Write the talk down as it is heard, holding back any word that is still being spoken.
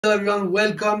Hello everyone,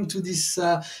 welcome to this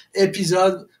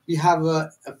episode. We have a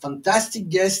fantastic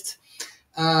guest.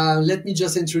 Let me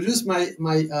just introduce my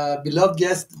beloved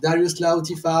guest, Darius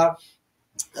Lahoutifard.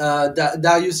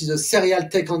 Darius is a serial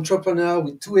tech entrepreneur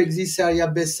with 2 exits, serial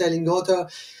best-selling author.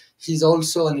 He's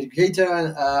also an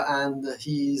educator, and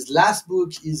his last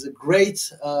book is a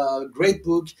great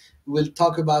book. We'll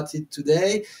talk about it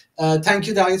today. Thank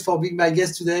you, Darius, for being my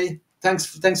guest today.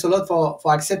 Thanks a lot for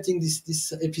accepting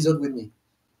this episode with me.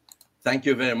 Thank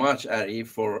you very much, Ari,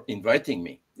 for inviting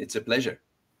me. It's a pleasure.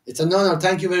 It's an honor.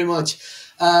 Thank you very much.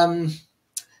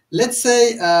 Let's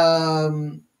say,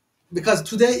 because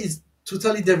today is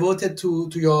totally devoted to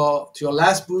your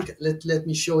last book. Let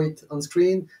me show it on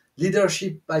screen.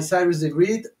 Leadership by Cyrus the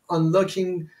Great,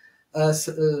 unlocking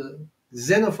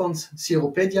Xenophon's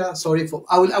Cyropaedia. Sorry for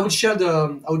I will share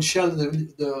the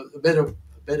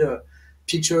better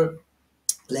picture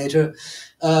later.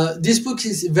 This book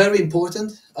is very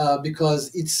important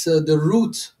because it's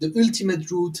the ultimate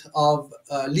root of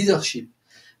leadership,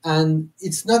 and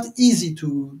it's not easy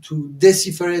to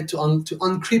decipher it, to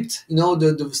uncrypt,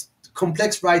 the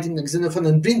complex writing like Xenophon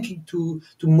and bring it to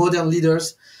modern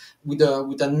leaders with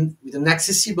an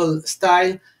accessible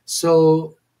style.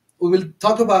 So we will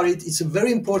talk about it. It's a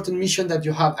very important mission that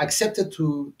you have accepted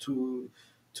to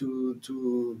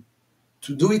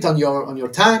do it on your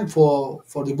time for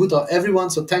the good of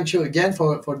everyone. So thank you again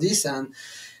for this,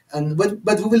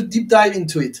 but we will deep dive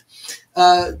into it.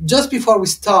 Just before we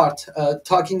start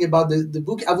talking about the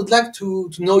book, I would like to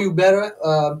know you better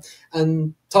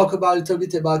and talk about a little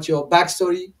bit about your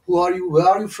backstory. Who are you? Where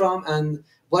are you from? And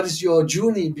what is your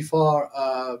journey before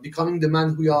becoming the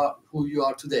man who you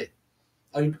are today?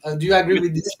 Do you agree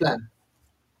with this plan?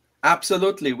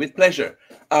 Absolutely, with pleasure.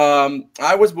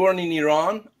 I was born in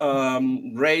Iran,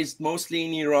 raised mostly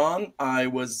in Iran. I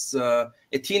was a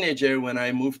teenager when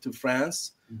I moved to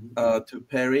France, to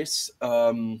Paris.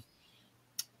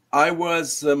 I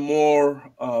was more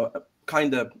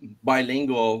kind of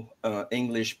bilingual,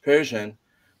 English, Persian.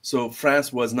 So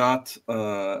France was not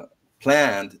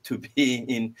planned to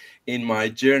be in my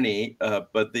journey,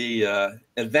 but the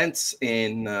events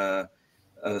in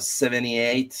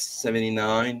 78,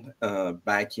 79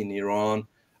 back in Iran,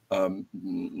 and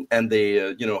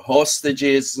the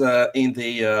hostages in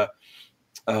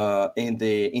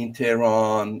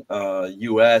Tehran,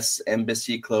 U.S.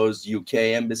 embassy closed,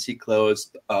 U.K. embassy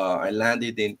closed. I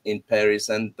landed in Paris,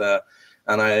 and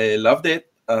I loved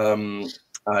it.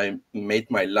 I made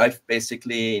my life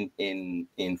basically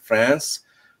in France.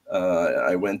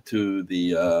 I went to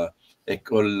the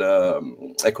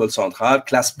École Centrale,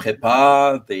 class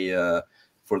prépa.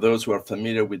 For those who are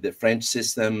familiar with the French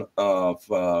system of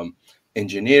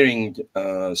engineering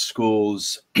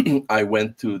schools, I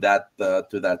went to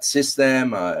that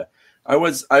system. I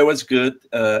was good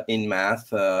in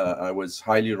math. I was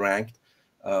highly ranked,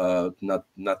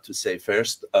 not to say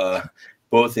first,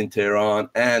 both in Tehran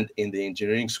and in the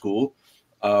engineering school.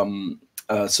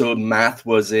 So math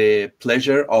was a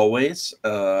pleasure always.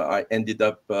 I ended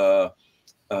up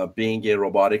being a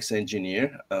robotics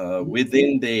engineer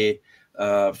within the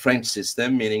French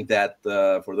system, meaning that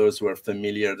for those who are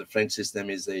familiar, the French system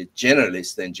is a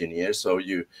generalist engineer. So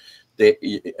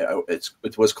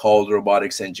it was called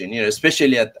robotics engineer,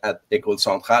 especially at École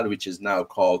Centrale, which is now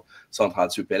called Centrale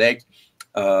Supélec.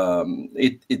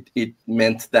 It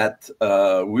meant that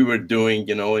we were doing,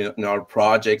 in our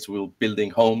projects, we were building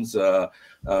homes,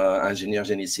 ingénieur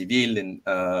génie civil, in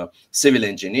civil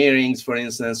engineering, for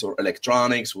instance, or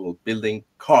electronics. We were building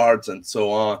cars and so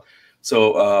on.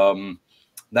 So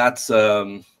that's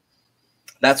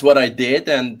what I did,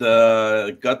 and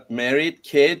got married,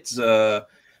 kids,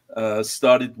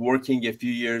 started working a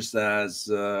few years as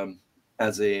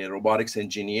a robotics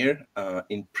engineer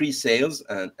in pre-sales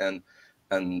and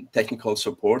technical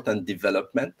support and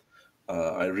development.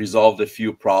 I resolved a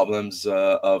few problems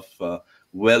of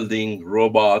welding,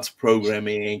 robots,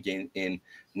 programming in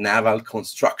naval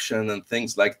construction and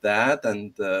things like that,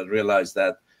 and realized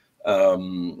that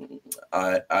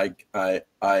I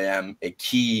am a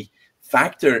key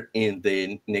factor in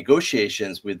the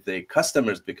negotiations with the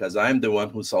customers, because I'm the one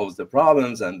who solves the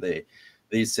problems, and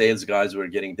these sales guys were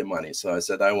getting the money. So I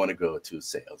said, I want to go to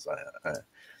sales.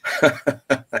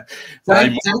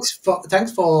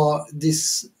 Thanks for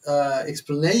this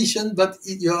explanation, but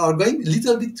you are going a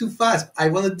little bit too fast. I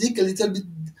want to dig a little bit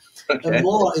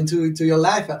more into your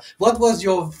life. What was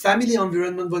your family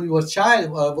environment when you were a child?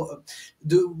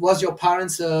 Was your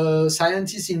parents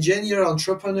scientists, engineers,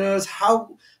 entrepreneurs?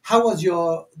 How was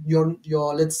your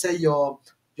let's say your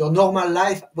normal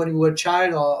life when you were a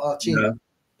child or teen?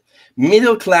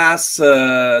 middle class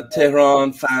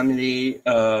Tehran family,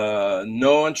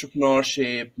 no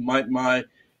entrepreneurship. My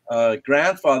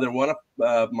grandfather, one of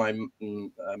on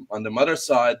the mother's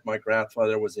side, my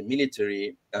grandfather was a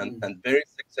military and very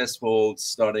successful,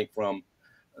 starting from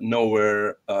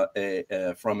nowhere,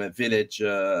 from a village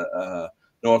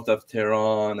north of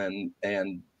Tehran,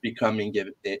 and becoming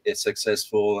a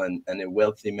successful and a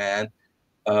wealthy man.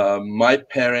 My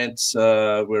parents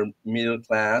were middle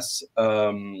class,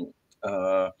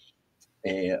 a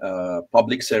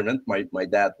public servant. My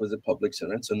dad was a public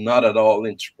servant, so not at all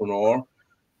entrepreneur.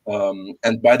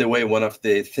 And by the way, one of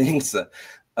the things,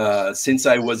 since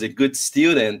I was a good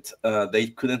student, they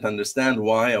couldn't understand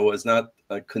why I was not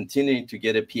continuing to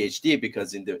get a PhD,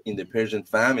 because in the Persian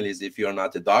families, if you're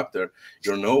not a doctor,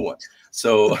 you're no one.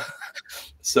 So,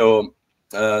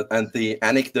 and the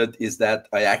anecdote is that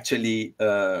I actually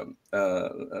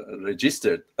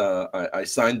registered. I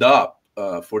signed up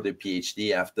for the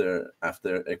PhD after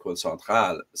École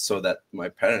Centrale, so that my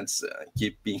parents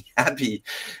keep being happy.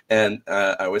 And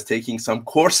I was taking some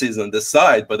courses on the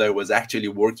side, but I was actually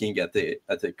working at a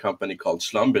company called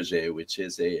Schlumberger, which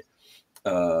is a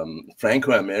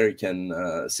Franco-American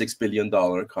 $6 billion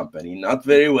company, not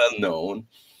very well known.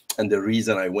 And the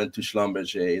reason I went to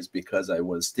Schlumberger is because I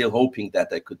was still hoping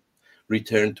that I could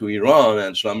return to Iran,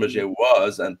 and Schlumberger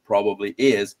was, and probably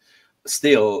is,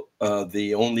 still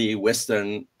the only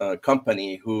Western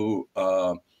company who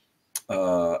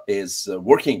is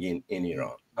working in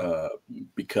Iran,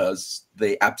 because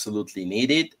they absolutely need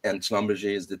it. And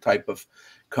Schlumberger is the type of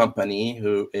company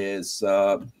who is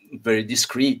very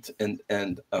discreet and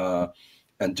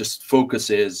just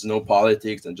focuses, no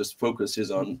politics, and just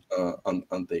focuses on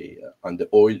the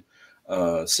oil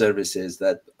services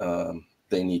that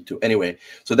they need to. Anyway,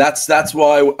 so that's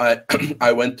why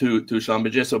I went to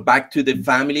Schlumberger. So back to the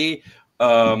family,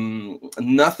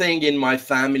 nothing in my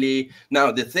family.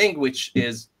 Now, the thing which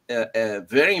is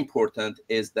very important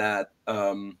is that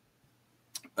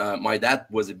my dad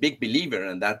was a big believer,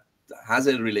 and that has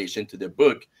a relation to the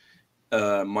book.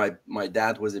 My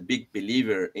dad was a big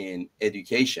believer in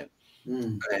education,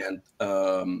 and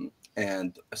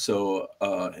so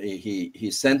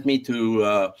he sent me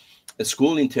to a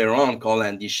school in Tehran called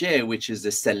Andishe, which is the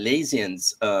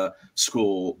Salesians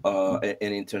school,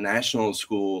 an international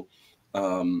school,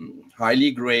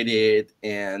 highly graded,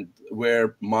 and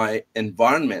where my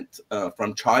environment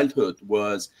from childhood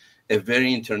was a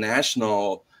very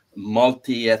international,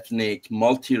 multi-ethnic,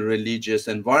 multi-religious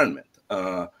environment.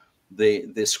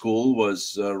 The school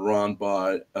was run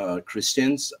by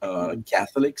Christians,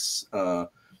 Catholics,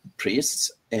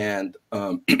 priests, and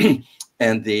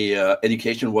and the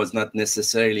education was not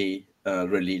necessarily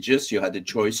religious. You had the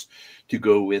choice to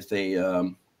go with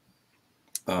a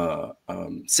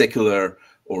secular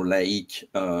or laïc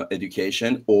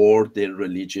education, or the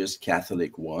religious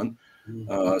Catholic one.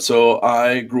 So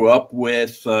I grew up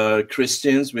with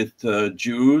Christians, with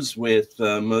Jews, with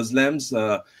Muslims,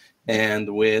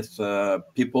 and with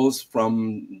peoples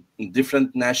from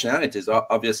different nationalities.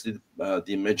 Obviously,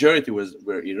 the majority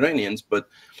were Iranians, but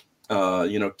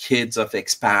you know, kids of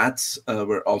expats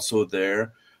were also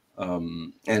there,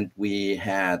 and we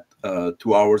had 2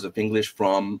 hours of English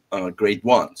from grade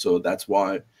 1. So that's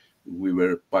why we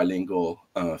were bilingual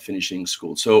finishing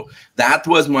school. So that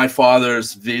was my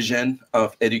father's vision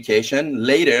of education.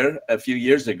 Later, a few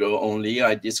years ago only,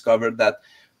 I discovered that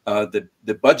the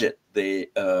budget, the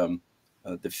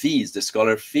fees, the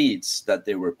scholar fees that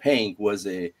they were paying was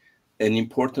an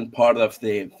important part of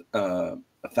the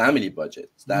family budget.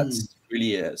 That's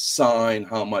really a sign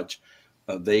how much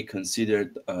they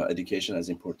considered education as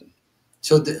important.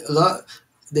 So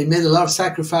they made a lot of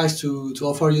sacrifice to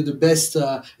offer you the best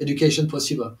education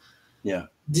possible. Yeah.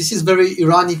 This is very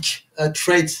Iranic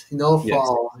trait, you know,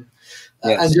 for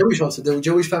Yes. and Jewish also. The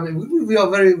Jewish family, we are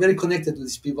very, very connected with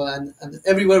these people, and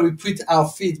everywhere we put our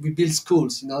feet, we build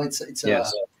schools. You know, it's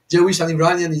Yes. Jewish and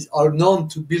Iranian are known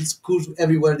to build schools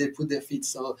everywhere they put their feet.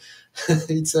 So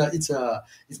it's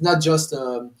not just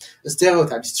a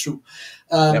stereotype. It's true.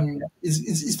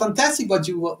 It's fantastic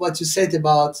what you said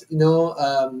about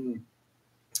the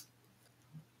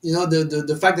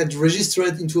fact that you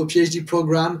registered into a PhD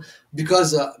program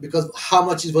because how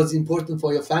much it was important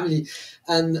for your family,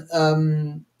 and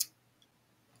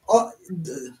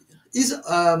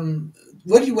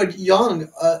when you were young,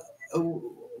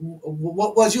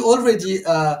 was you already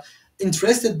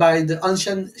interested by the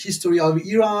ancient history of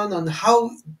Iran and how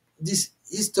this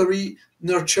history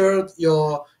nurtured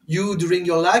you during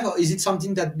your life, or is it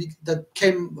something that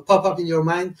pop up in your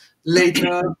mind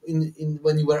later in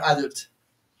when you were adult?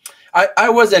 I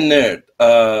was a nerd,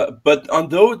 but on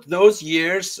those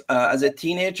years as a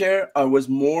teenager, I was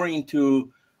more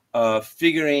into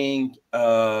figuring,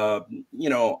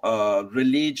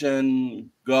 religion,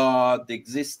 God,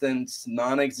 existence,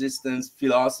 non-existence,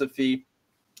 philosophy,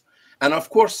 and of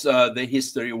course, the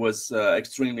history was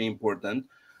extremely important.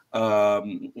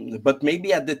 But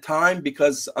maybe at the time,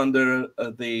 because under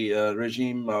the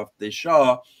regime of the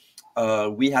Shah,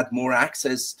 we had more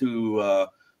access to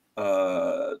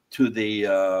the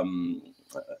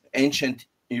ancient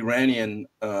Iranian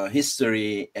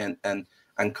history and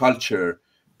culture.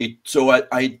 So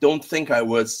I don't think I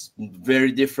was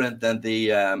very different than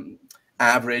the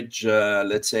average,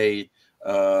 let's say,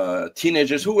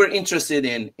 teenagers who were interested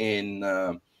in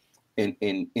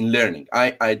learning.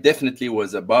 I definitely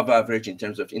was above average in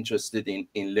terms of interested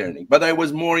in learning, but I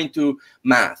was more into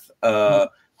math. I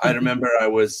remember I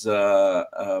was,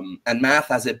 and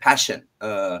math as a passion,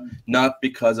 not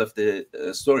because of the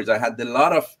stories. I had a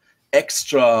lot of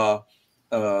extra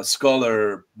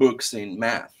scholar books in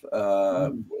math.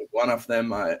 One of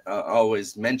them I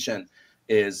always mention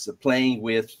is Playing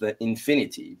with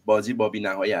Infinity, Bazi Babi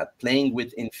Nahayat, Playing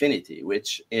with Infinity,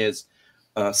 which is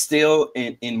still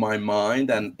in my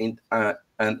mind, and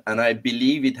I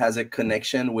believe it has a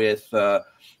connection with the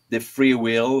free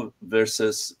will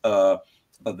versus the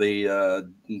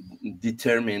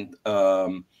determined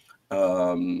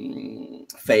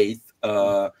faith,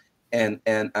 and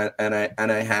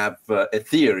I have a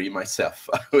theory myself,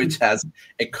 which has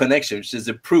a connection, which is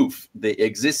a proof the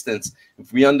existence.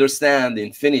 If we understand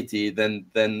infinity,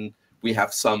 then we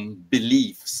have some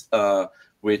beliefs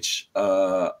which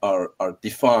are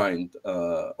defined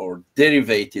or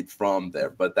derivated from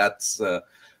there. But that's a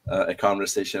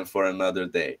conversation for another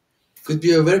day. Could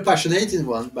be a very passionate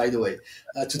one, by the way,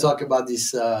 to talk about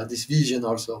this this vision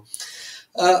also.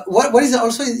 What is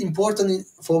also important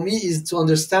for me is to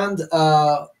understand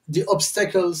the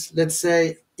obstacles, let's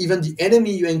say, even the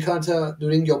enemy you encounter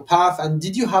during your path. And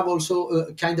did you have also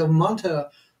a kind of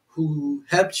mentor who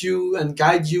helped you and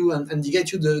guide you and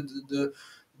get you the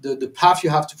path you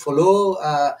have to follow?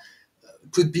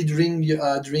 Could be during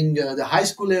the high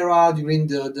school era, during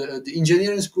the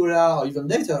engineering school era, or even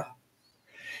later.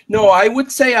 No, I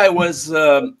would say I was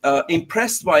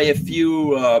impressed by a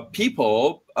few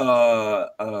people.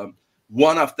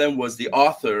 One of them was the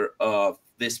author of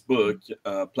this book,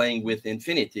 Playing with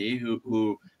Infinity,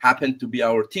 who happened to be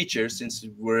our teacher since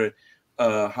we were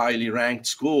a highly ranked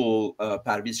school.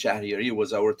 Parviz Shahriyari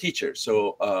was our teacher.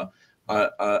 So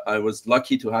I was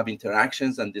lucky to have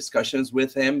interactions and discussions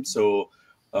with him. So,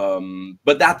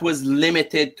 but that was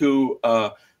limited to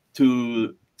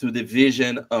the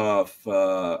vision of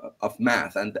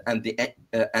math and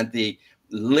the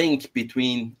link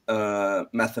between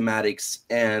mathematics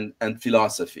and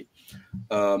philosophy.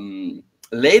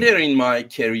 Later in my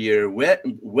career,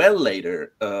 well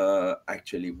later,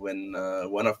 actually, when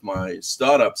one of my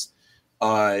startups,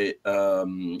 I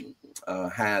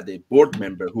had a board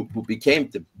member who became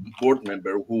the board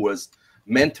member who was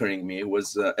mentoring me,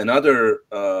 was another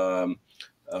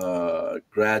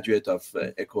graduate of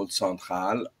École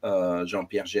Centrale,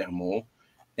 Jean-Pierre Germaud,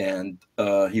 and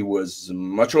he was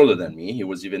much older than me. He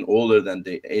was even older than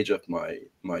the age of my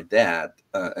dad,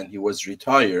 and he was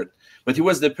retired. But he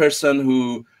was the person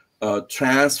who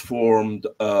transformed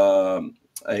a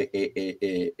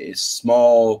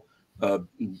small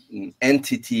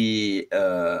entity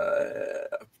of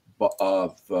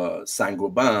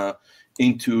Saint-Gobain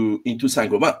into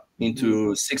Saint-Gobain,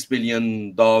 into $6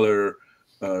 billion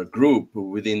group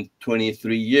within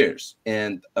 23 years.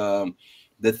 And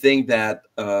the thing that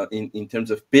in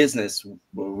terms of business,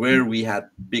 where we had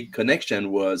big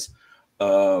connection was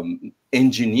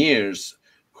engineers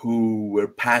who were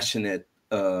passionate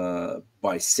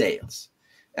by sales.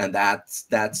 And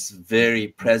that's very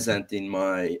present in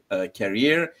my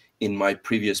career, in my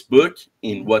previous book,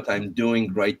 in what I'm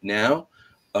doing right now.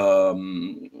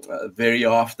 Very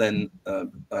often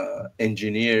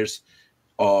engineers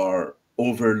are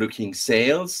overlooking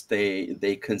sales.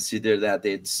 They consider that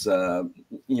it's not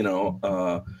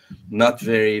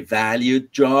very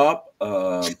valued job.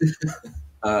 Let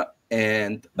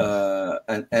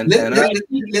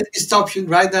me stop you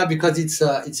right now, because it's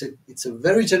a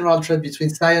very general trend between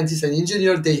scientists and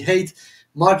engineers. They hate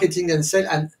marketing and sales.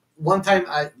 And one time,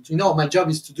 my job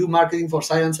is to do marketing for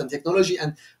science and technology.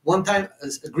 And one time, a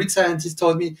great scientist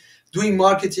told me, doing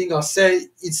marketing or sales,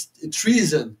 it's a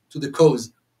treason to the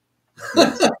cause.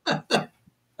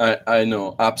 I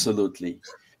know, absolutely.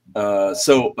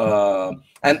 And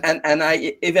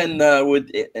I even would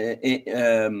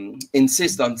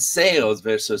insist on sales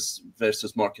versus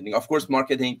marketing. Of course,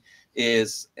 marketing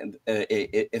is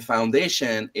a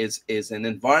foundation, is an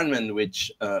environment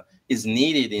which is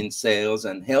needed in sales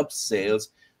and helps sales.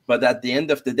 But at the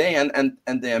end of the day,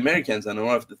 and the Americans, and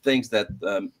one of the things that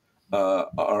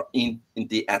are in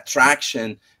the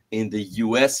attraction in the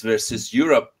US versus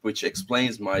Europe, which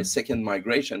explains my second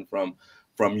migration from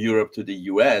Europe to the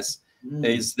US,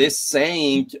 is this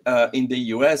saying in the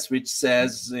US which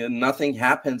says nothing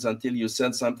happens until you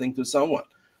sell something to someone.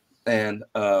 And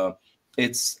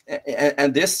this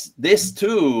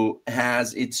too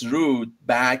has its root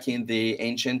back in the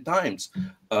ancient times.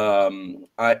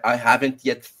 I haven't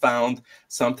yet found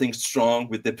something strong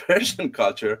with the Persian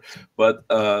culture, but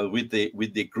with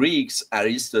the Greeks,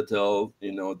 Aristotle,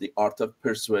 the art of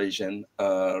persuasion,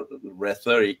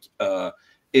 rhetoric.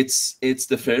 It's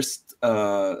the first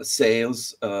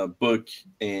sales book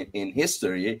in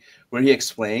history where he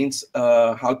explains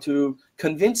how to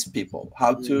convince people,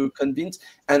 how to convince,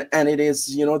 and it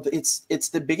is, it's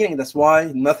the beginning. That's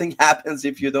why nothing happens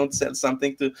if you don't sell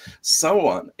something to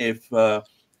someone. If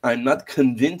I'm not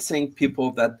convincing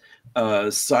people that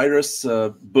Cyrus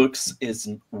books is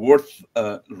worth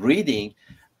reading,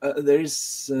 there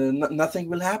is nothing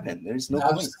will happen. There is no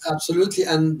point. Absolutely.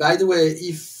 And by the way,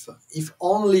 if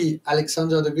only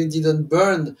Alexander the Great didn't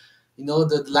burn,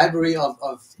 the library of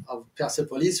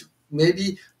Persepolis,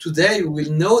 maybe today we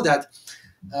will know that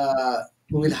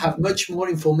we will have much more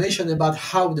information about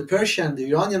how the Persian, the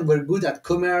Iranian were good at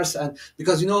commerce, and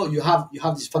because you have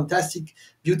this fantastic,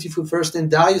 beautiful first name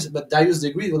Darius, but Darius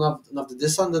the Great, one of the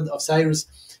descendants of Cyrus,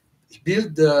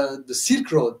 built the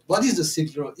Silk Road. What is the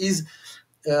Silk Road? Is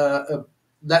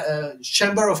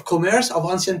chamber of commerce of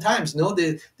ancient times.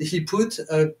 He put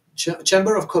a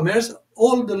chamber of commerce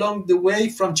all along the way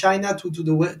from China to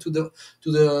the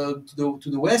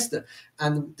west,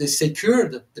 and they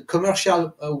secured the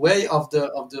commercial way of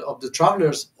the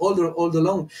travelers all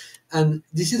along. And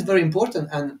this is very important.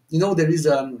 And there is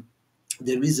a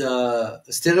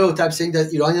stereotype saying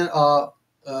that Iranians are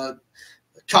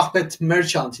carpet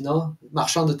merchant,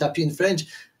 marchand de tapis in French.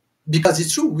 Because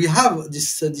it's true, we have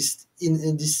this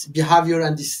behavior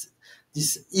and this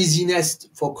easiness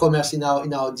for commerce in our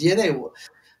DNA,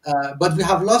 but we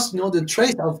have lost, the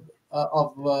trace of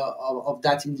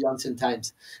that in the ancient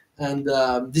times, and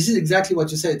this is exactly what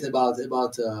you said about.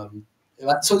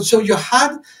 So you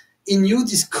had in you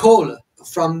this call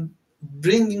from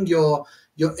bringing your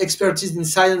expertise in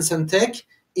science and tech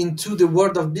into the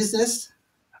world of business.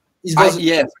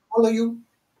 Yes. Follow you.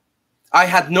 I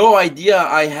had no idea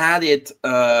I had it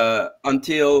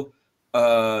until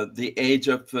the age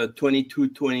of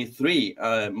 22, 23.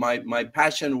 My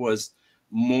passion was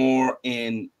more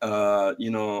in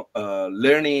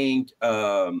learning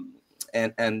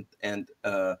and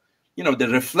the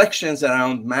reflections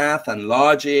around math and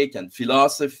logic and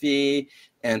philosophy,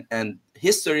 and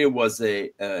history was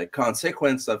a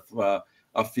consequence of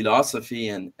philosophy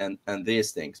and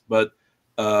these things. But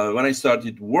when I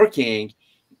started working,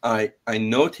 I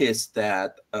noticed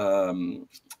that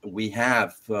we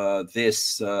have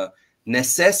this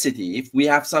necessity. If we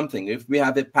have something, if we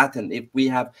have a patent, if we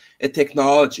have a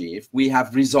technology, if we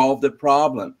have resolved a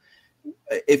problem,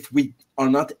 if we are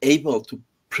not able to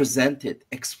present it,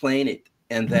 explain it,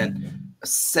 and then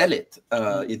sell it,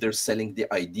 either selling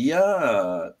the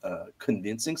idea,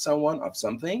 convincing someone of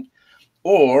something,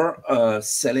 or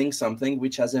selling something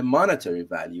which has a monetary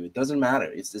value, it doesn't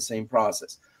matter. It's the same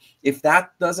process. If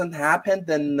that doesn't happen,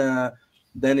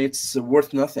 then it's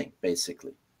worth nothing,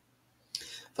 basically.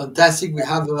 Fantastic. We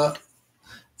have a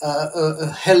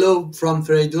hello from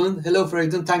Feridun. Hello,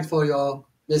 Feridun. Thanks for your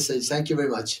message. Thank you very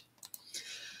much.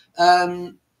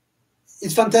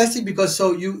 It's fantastic because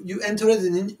you entered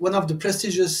in one of the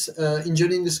prestigious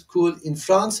engineering school in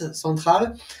France,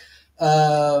 Centrale.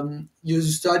 You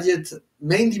studied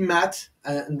mainly math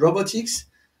and robotics.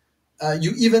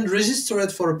 You even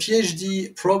registered for a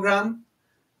PhD program,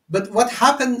 but what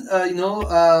happened?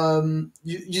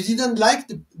 You didn't like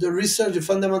the research, the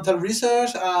fundamental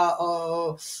research.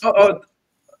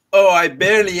 I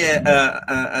barely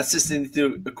assisted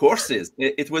to courses.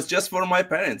 It was just for my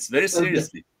parents. Very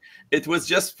seriously, it was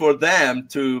just for them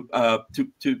to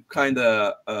kind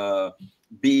of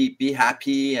be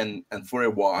happy and for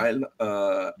a while,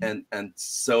 and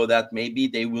so that maybe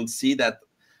they will see that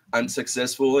I'm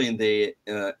successful in the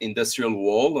industrial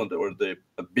world or the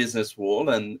business world,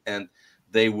 and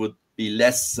they would be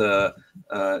less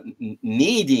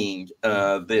needing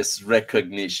this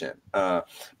recognition.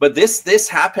 But this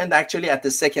happened actually at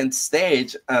the second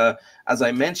stage, as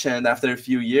I mentioned. After a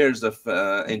few years of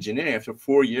engineering, after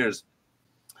 4 years,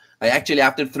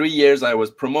 after 3 years, I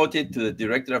was promoted to the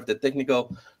director of the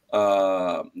technical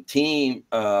team.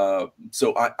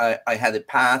 So I had a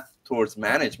path towards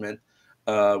management,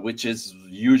 which is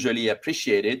usually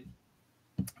appreciated.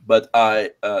 But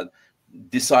I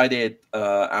decided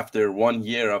after 1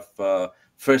 year of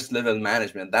first level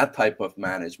management, that type of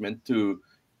management, to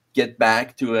get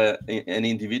back to an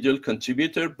individual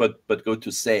contributor, but go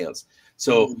to sales.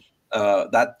 So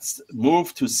that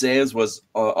move to sales was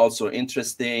also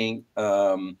interesting.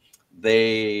 My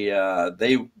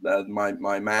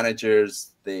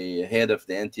managers, the head of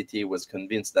the entity, was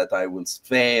convinced that I would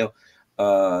fail.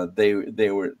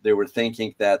 They were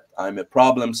thinking that I'm a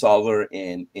problem solver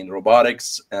in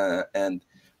robotics, and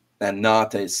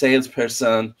not a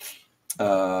salesperson.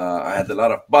 I had a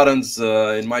lot of buttons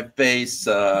in my face,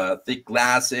 thick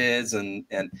glasses, and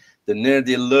the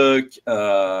nerdy look,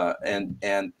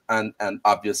 and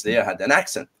obviously I had an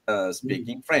accent,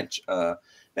 speaking French.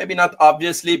 Maybe not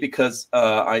obviously, because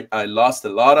I lost a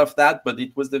lot of that, but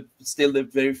it was still the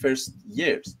very first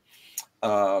years.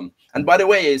 And by the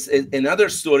way, is another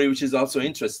story which is also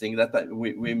interesting, that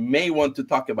we may want to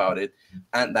talk about it,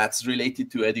 and that's related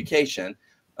to education.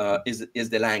 Is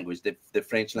the language, the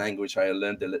French language. I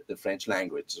learned the French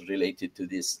language related to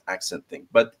this accent thing.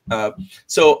 But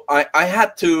so I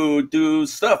had to do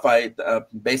stuff. I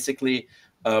basically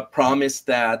promised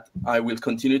that I will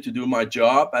continue to do my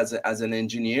job as an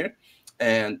engineer,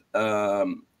 and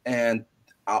all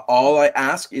I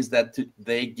ask is that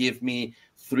they give me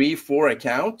 3-4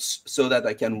 accounts so that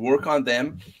I can work on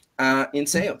them in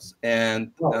sales.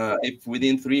 And if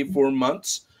within 3-4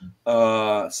 months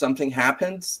something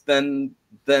happens, then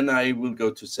I will go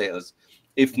to sales.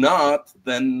 If not,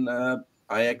 then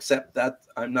I accept that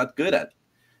I'm not good at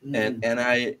it. And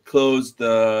I closed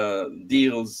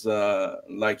deals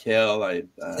like hell. I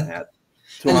had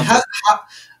 200.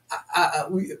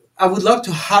 I would love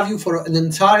to have you for an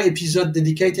entire episode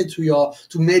dedicated to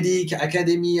MEDDIC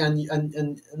Academy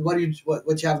and what you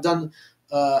have done.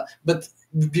 But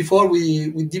before we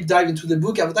deep dive into the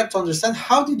book, I would like to understand,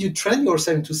 how did you train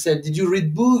yourself into sales? Did you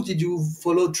read books? Did you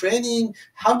follow training?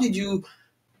 How did you?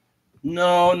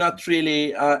 No, not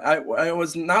really. I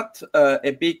was not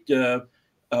a big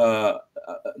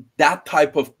that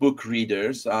type of book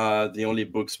readers. The only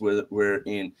books were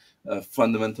in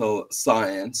fundamental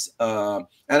science, and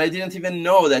I didn't even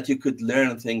know that you could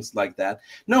learn things like that.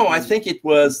 No, I think it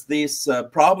was this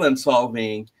problem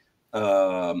solving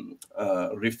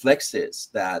reflexes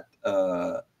that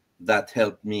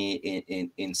helped me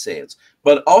in sales.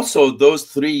 But also those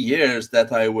 3 years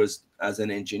that I was as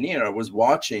an engineer, I was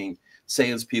watching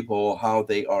salespeople, how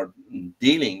they are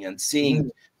dealing, and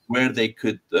seeing where they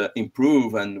could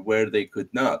improve and where they could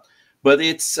not. But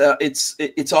it's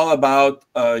all about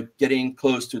getting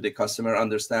close to the customer,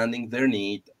 understanding their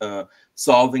need,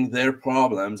 solving their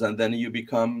problems, and then you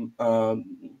become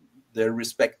their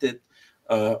respected,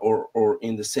 or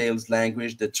in the sales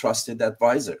language, the trusted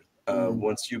advisor.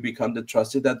 Once you become the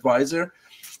trusted advisor,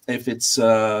 if it's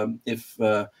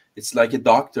like a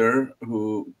doctor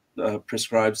who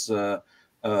prescribes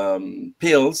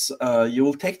pills, you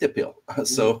will take the pill.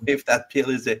 So if that pill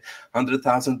is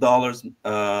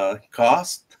 $100,000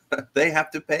 cost, they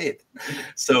have to pay it.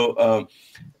 So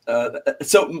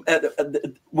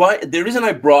why the reason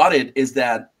I brought it is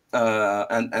that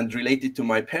and related to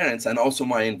my parents and also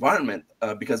my environment,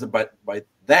 because by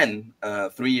then,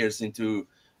 3 years into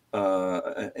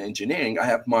engineering, I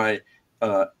have my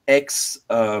ex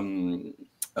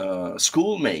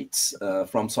schoolmates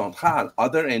from Centrale,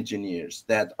 other engineers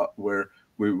that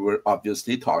we were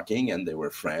obviously talking, and they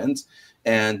were friends,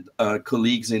 and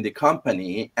colleagues in the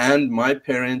company, and my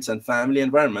parents and family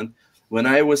environment. When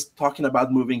I was talking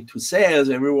about moving to sales,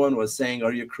 everyone was saying,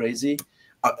 "Are you crazy?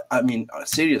 I mean,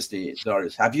 seriously,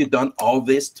 Darius, have you done all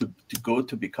this to go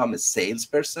to become a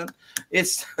salesperson?"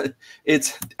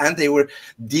 And they were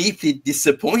deeply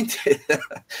disappointed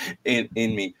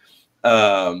in me.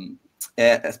 But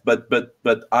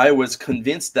I was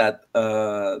convinced that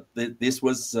this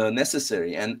was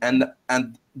necessary,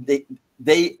 and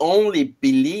they only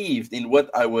believed in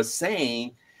what I was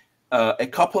saying a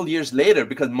couple years later,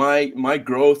 because my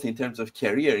growth in terms of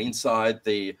career inside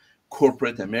the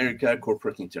corporate America,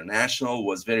 corporate international,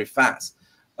 was very fast.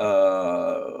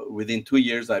 Within 2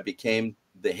 years, I became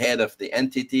the head of the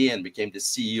entity and became the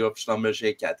CEO of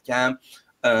Schlumberger CAD-CAM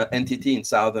entity in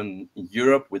Southern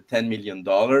Europe with $10 million.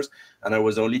 And I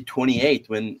was only 28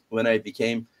 when I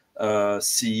became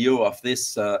CEO of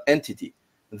this entity.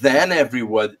 Then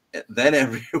everyone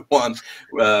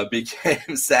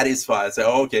became satisfied. So,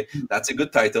 okay, that's a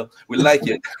good title. We like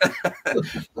it.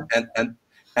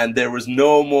 And there was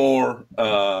no more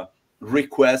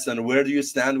request and where do you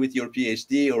stand with your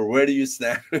PhD or where do you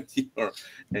stand with your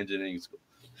engineering school.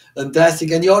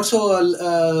 Fantastic. And you also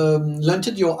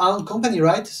launched your own company,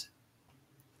 right?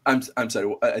 I'm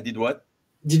sorry, I did what?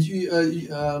 Did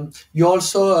you you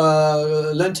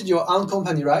also launched your own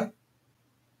company, right?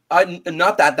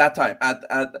 Not at that time.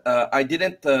 I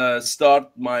didn't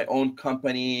start my own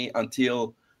company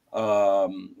until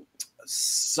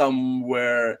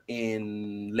somewhere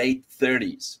in late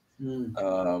 30s.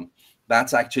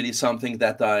 That's actually something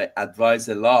that I advise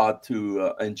a lot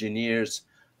to engineers,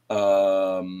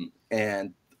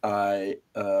 and I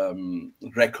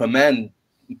recommend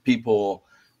people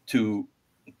to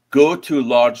go to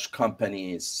large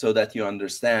companies so that you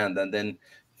understand, and then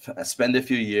spend a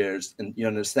few years and you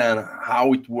understand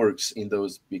how it works in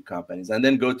those big companies, and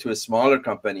then go to a smaller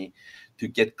company to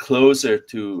get closer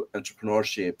to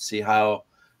entrepreneurship, see how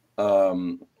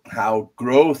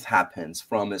growth happens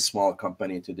from a small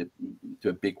company to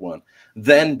a big one,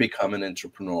 then become an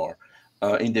entrepreneur.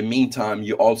 In the meantime,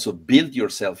 you also build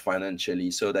yourself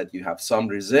financially so that you have some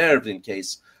reserve in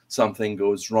case something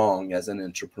goes wrong as an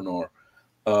entrepreneur.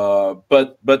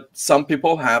 But some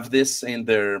people have this in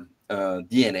their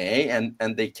DNA,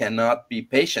 and they cannot be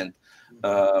patient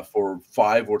for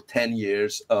 5 or 10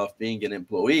 years of being an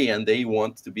employee, and they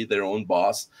want to be their own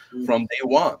boss from day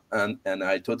one. And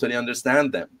I totally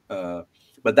understand them.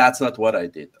 But that's not what I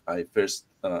did. I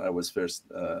was first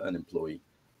an employee.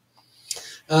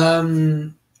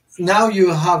 Now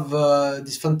you have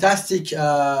this fantastic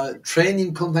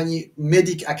training company,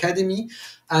 MEDDIC Academy,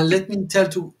 and let me tell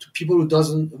to people who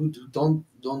don't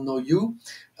know you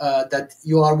that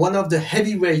you are one of the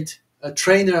heavyweight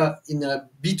trainer in a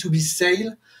B2B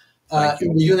sale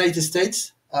in the United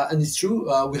States, and it's true.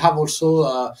 We have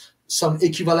also some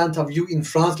equivalent of you in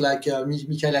France, like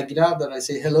Michael Aguilar, that I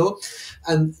say hello.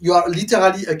 And you are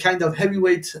literally a kind of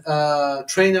heavyweight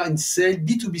trainer in sale,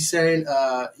 B2B sale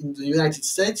in the United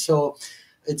States. So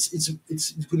it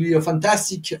will be a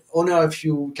fantastic honor if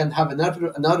you can have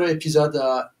another episode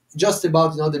just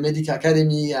about the MEDDIC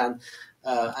Academy and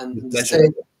the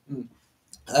sale.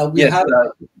 Yes,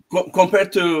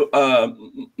 compared to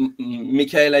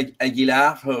Michael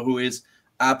Aguilar, who is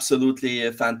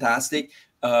absolutely fantastic.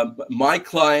 My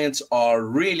clients are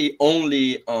really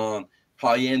only on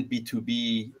high-end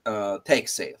B2B tech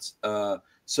sales.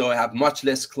 So I have much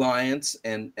less clients,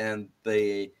 and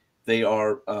they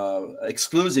are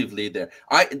exclusively there.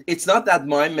 It's not that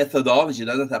my methodology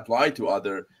doesn't apply to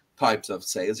other types of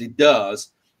sales. It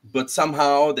does, but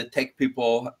somehow the tech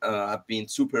people have been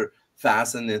super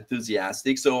fast and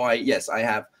enthusiastic. So I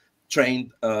have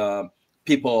trained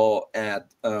people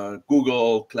at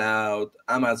Google Cloud,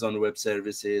 Amazon Web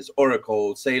Services,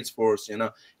 Oracle, Salesforce.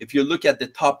 If you look at the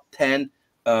top 10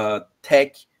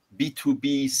 tech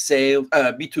B2B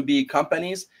B2B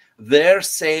companies, their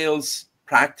sales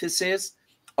practices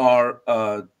are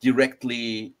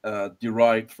directly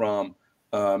derived from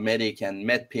MEDDIC and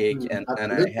MEDDPIC,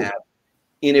 and I have,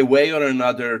 in a way or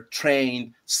another,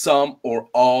 trained some or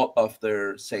all of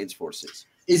their sales forces.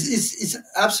 It's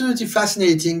absolutely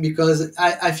fascinating, because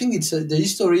I think it's the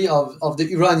history of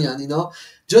the Iranian,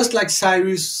 just like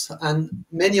Cyrus and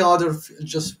many other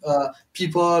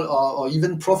people, or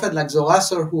even prophet like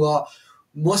Zoroaster, who are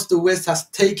most the West has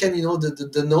taken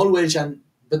the knowledge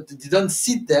but they don't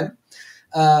sit them.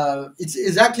 It's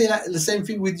exactly the same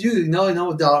thing with you.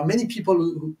 There are many people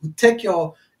who take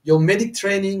your MEDDIC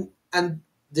training and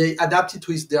they adapt it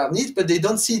with their needs, but they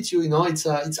don't see it.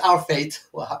 It's our fate.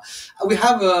 We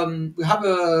have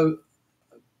a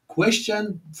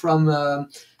question from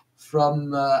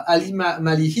Ali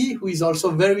Malihi, who is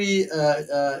also very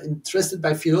interested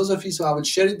by philosophy. So I will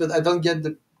share it, but I don't get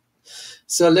the.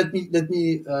 So let me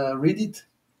read it.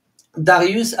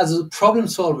 Darius, as a problem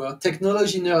solver,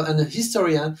 technology nerd, and a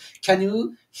historian, can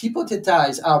you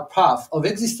hypothesize our path of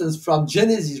existence from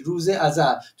Genesis, Ruse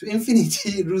Azar, to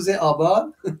infinity, Ruse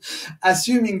Abad?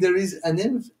 Assuming there is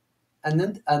an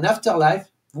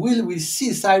afterlife, will we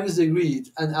see Cyrus the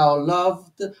Great and our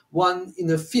loved one in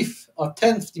a 5th or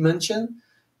 10th dimension?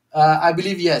 I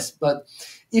believe yes, but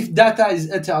if data is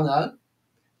eternal,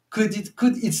 could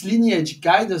its lineage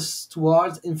guide us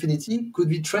towards infinity? Could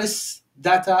we trace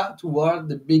data toward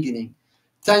the beginning?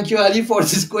 Thank you, Ali, for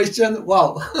this question.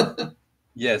 Wow.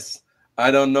 Yes, I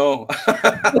don't know.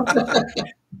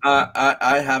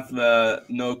 I have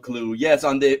no clue. Yes,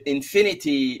 on the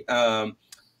infinity, all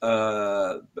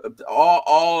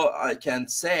I can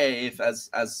say, if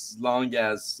as long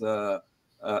as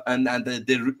and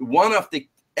the one of the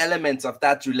elements of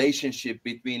that relationship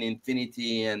between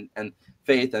infinity and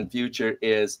fate and future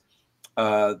is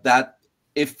that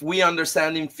if we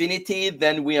understand infinity,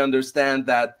 then we understand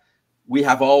that we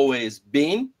have always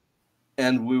been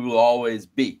and we will always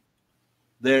be.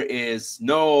 There is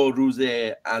no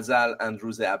Ruze Azal and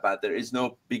Ruze Abad. There is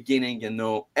no beginning and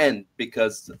no end,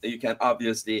 because you can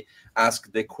obviously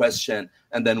ask the question,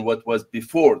 and then what was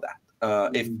before that?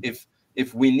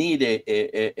 If we need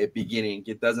a beginning,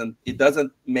 it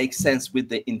doesn't make sense with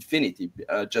the infinity.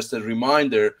 Just a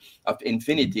reminder of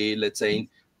infinity. Let's say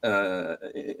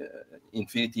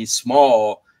infinity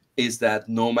small is that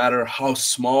no matter how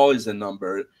small is a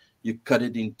number, you cut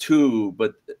it in 2,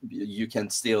 but you can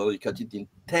still, you cut it in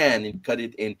 10, and cut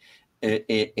it in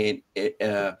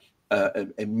a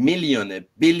million, a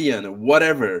billion,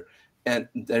 whatever, and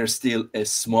there's still a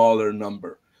smaller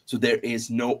number. So there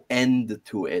is no end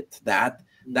to it. That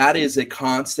is a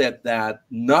concept that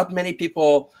not many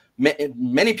people,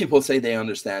 many people say they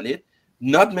understand it.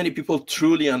 Not many people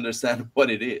truly understand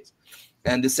what it is.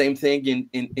 And the same thing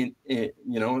in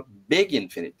you know, big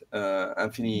infinite,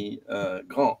 infini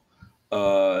grand,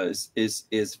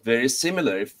 is very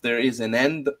similar. If there is an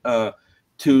end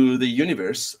to the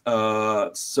universe,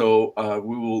 so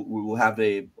we will have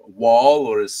a wall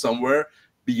or somewhere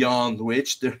beyond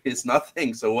which there is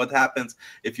nothing. So what happens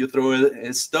if you throw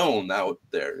a stone out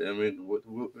there? I mean,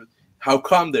 how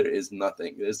come there is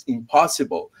nothing? It's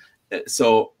impossible.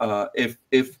 So if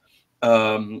it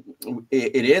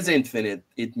is infinite,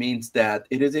 it means that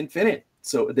it is infinite.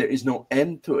 So there is no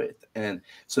end to it. And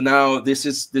so now this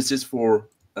is for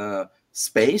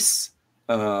space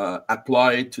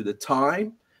applied to the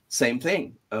time. Same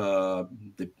thing.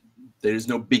 There is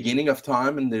no beginning of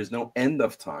time and there's no end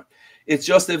of time. It's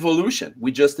just evolution.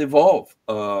 We just evolve.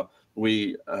 There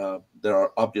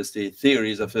are obviously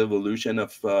theories of evolution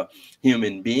of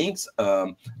human beings,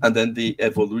 and then the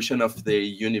evolution of the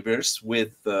universe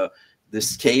with the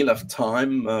scale of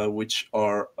time, which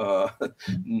are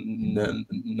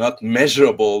not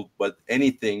measurable, but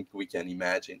anything we can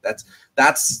imagine.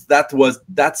 That's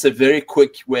a very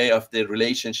quick way of the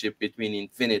relationship between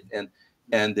infinite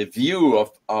and the view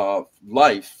of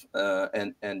life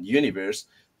and universe.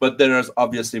 But there is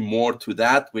obviously more to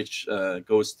that, which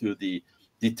goes to the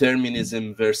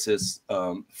determinism versus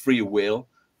free will.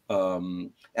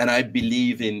 And I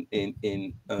believe in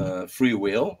free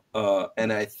will,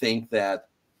 and I think that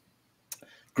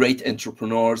great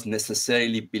entrepreneurs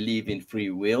necessarily believe in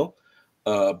free will,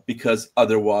 because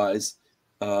otherwise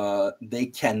they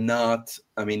cannot.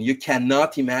 I mean, you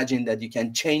cannot imagine that you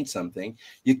can change something.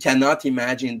 You cannot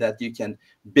imagine that you can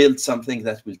build something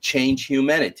that will change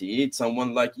humanity. It's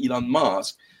someone like Elon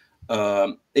Musk.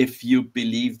 If you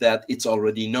believe that it's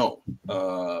already known.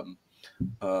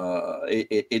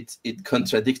 It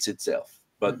contradicts itself.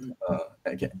 But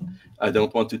again, I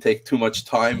don't want to take too much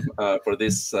time for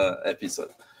this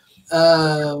episode.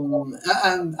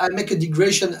 And I make a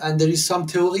digression, and there is some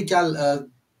theoretical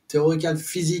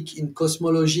physics in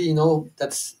cosmology, you know,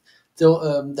 that's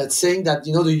saying that,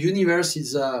 you know, the universe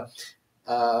is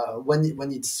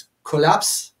when it's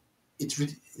collapse, it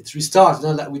restarts, you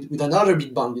know, like with another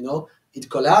big bang, you know, it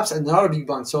collapses and another big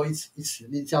bang, so it's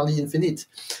literally infinite.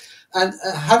 And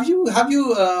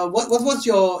what was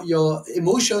your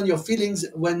emotion, your feelings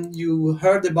when you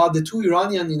heard about the two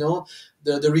Iranian, you know,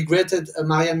 the regretted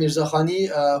Mariam Mirzakhani,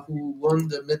 who won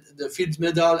the Fields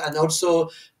Medal, and also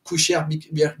Kusher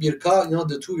Birka, you know,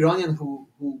 the two Iranian who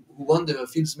won the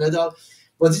Fields Medal?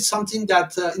 Was it something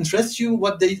that interests you?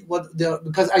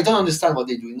 Because I don't understand what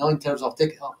they do, you know, in terms of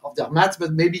their maths,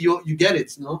 but maybe you get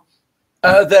it, you know.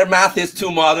 Their math is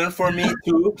too modern for me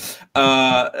too.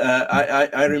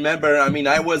 I remember, I mean,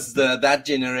 I was that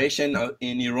generation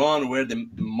in Iran where the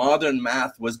modern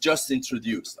math was just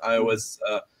introduced. I was,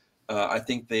 I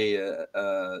think, the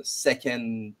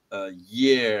second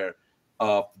year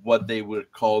of what they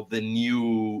would call the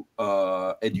new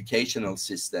educational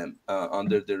system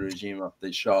under the regime of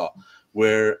the Shah,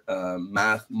 where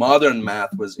modern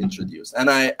math was introduced. And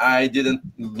I didn't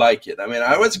like it. I mean,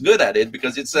 I was good at it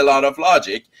because it's a lot of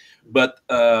logic, but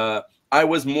I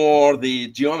was more the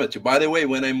geometry. By the way,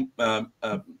 when I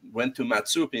went to Math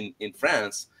Sup in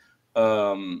France,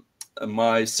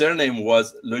 my surname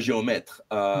was Le Géomètre,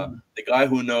 the guy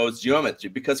who knows geometry,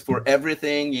 because for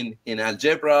everything in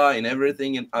algebra, in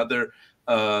everything in other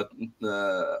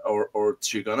or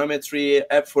trigonometry,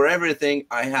 for everything,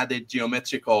 I had a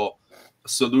geometrical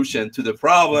solution to the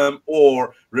problem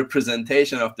or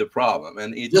representation of the problem.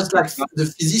 And it just like the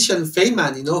physician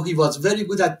Feynman, you know, he was very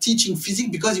good at teaching physics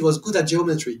because he was good at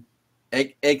geometry.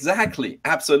 Exactly,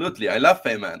 absolutely. I love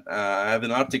Feynman. I have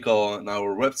an article on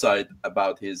our website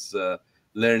about his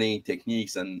learning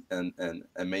techniques and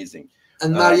amazing.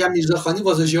 And Maria Mirzakhani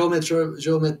was a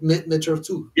geometer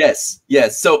too. Yes,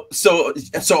 yes. So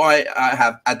I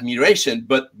have admiration,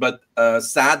 but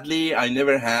sadly, I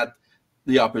never had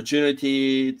the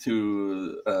opportunity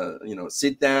to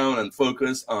sit down and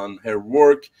focus on her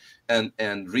work and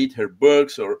read her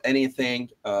books or anything.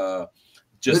 But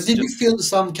did you feel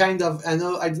some kind of I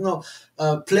don't know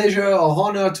pleasure or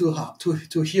honor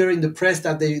to hear in the press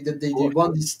that they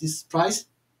won this prize?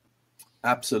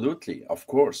 Absolutely, of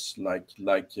course. Like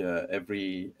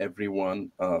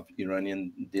everyone of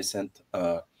Iranian descent,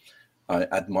 I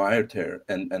admired her,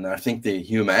 and I think the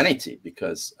humanity,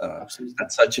 because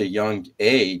at such a young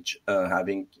age,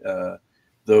 having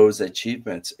those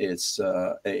achievements is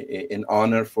an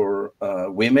honor for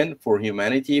women, for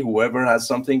humanity, whoever has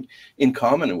something in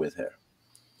common with her.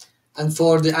 And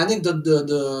for the anecdote,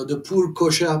 the poor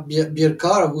Kosher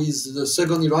Birkar, who is the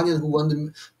second Iranian who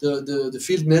won the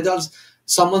field medals,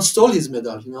 someone stole his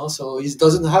medal, so he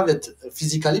doesn't have it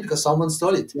physically because someone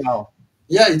stole it. Wow.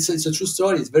 Yeah, it's a true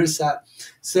story. It's very sad.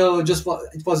 So it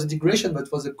was a digression, but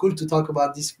it was cool to talk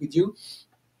about this with you.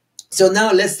 So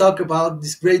now let's talk about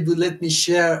this great book. Let me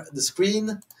share the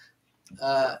screen.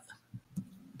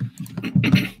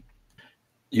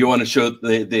 You want to show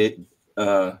the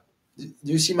do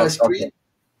you see my screen? Okay.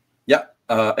 Yeah,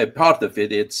 a part of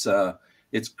it. It's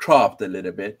cropped a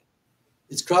little bit.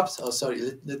 It's cropped. Oh,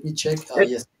 sorry. Let me check.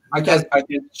 Yes, I can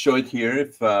show it here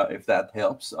if that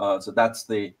helps. So that's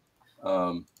the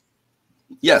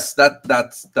yes,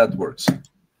 that works.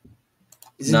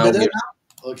 Is it better now?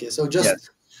 Okay, so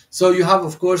so you have,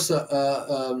 of course,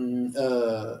 an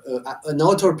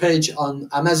author page on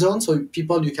Amazon, so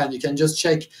people you can just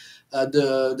check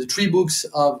the 3 books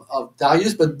of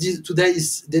Darius, but today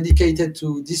is dedicated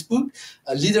to this book,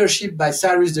 Leadership by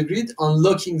Cyrus the Great,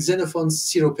 Unlocking Xenophon's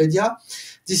Cyropaedia.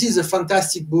 This is a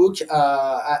fantastic book.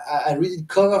 I read it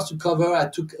cover to cover. I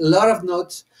took a lot of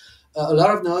notes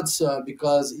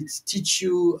because it teaches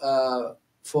you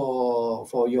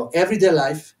for your everyday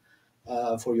life,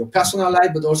 for your personal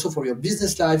life, but also for your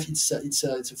business life. It's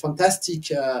a fantastic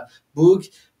book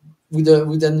with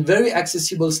a very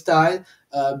accessible style.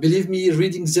 Believe me,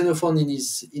 reading Xenophon in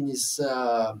its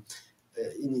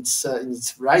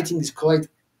writing is quite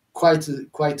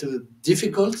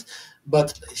difficult.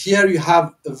 But here you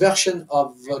have a version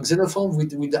of Xenophon with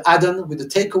the add-on, with the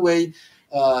takeaway.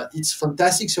 It's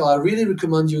fantastic. So I really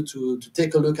recommend you to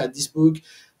take a look at this book.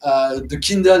 The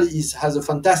Kindle has a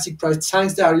fantastic price.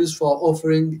 Thanks, Darius, for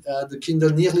offering the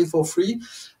Kindle nearly for free.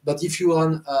 But if you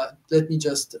want, let me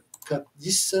just cut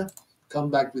this. Come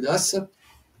back with us.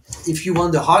 If you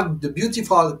want the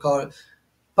beautiful car,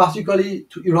 particularly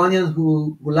to Iranians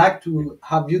who like to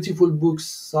have beautiful books.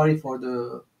 Sorry for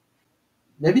the.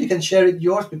 Maybe you can share it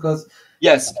yours because.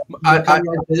 Yes, I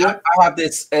have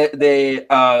this the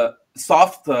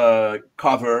soft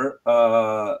cover,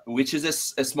 which is a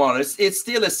smaller. It's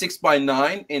still a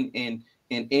 6x9 in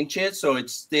inches, so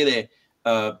it's still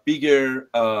a bigger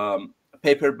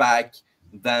paperback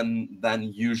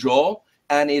than usual,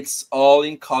 and it's all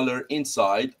in color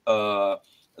inside,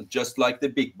 just like the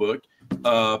big book.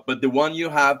 But the one you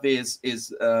have is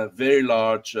a very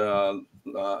large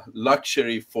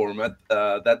luxury format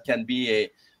that can be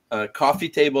a coffee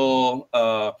table.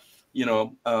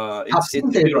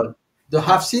 Half-scene table. The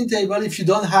half-scene table. If you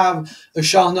don't have a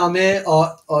Shahnameh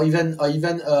or even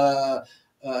the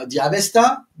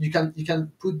Avesta, you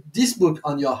can put this book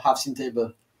on your half-scene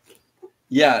table.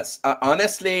 Yes,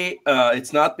 honestly,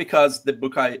 it's not because the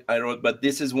book I wrote, but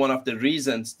this is one of the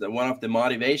reasons, one of the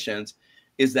motivations,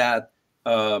 is that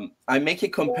I make a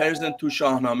comparison to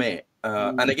Shahnameh,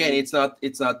 and again, it's not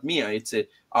me.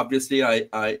 Obviously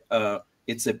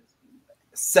it's a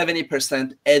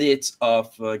 70% edit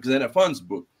of Xenophon's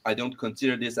book. I don't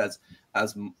consider this as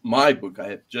my book. I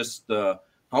have just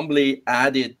humbly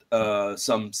added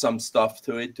some stuff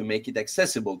to it to make it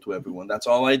accessible to everyone. That's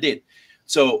all I did.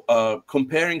 So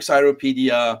comparing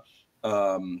Cyropaedia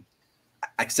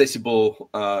accessible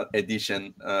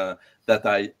edition that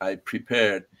I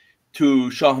prepared to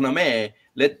Shahnameh,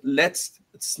 let's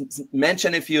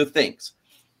mention a few things.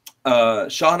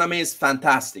 Shahnameh is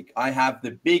fantastic. I have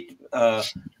the big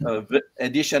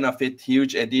edition of it,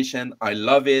 huge edition. I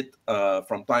love it.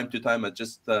 From time to time, I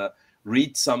just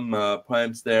read some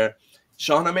poems there.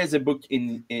 Shahnameh is a book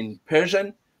in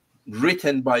Persian,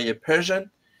 written by a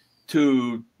Persian,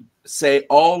 to say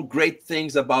all great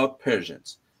things about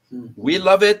Persians. We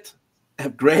love it,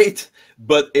 great,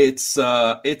 but it's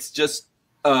just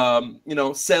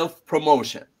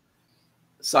self-promotion.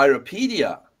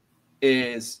 Cyropaedia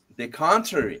is the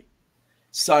contrary.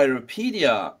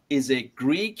 Cyropaedia is a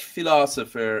Greek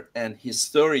philosopher and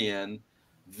historian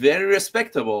very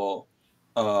respectable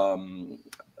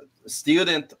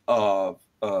student of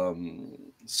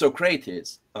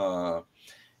Socrates,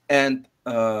 and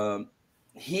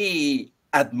he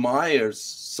admires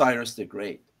Cyrus the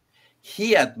Great.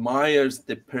 He admires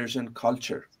the Persian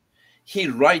culture. He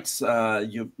writes,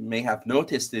 you may have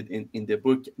noticed it in the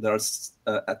book, there's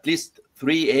at least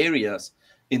 3 areas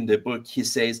in the book. He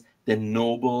says, the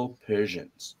noble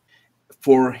Persians.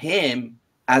 For him,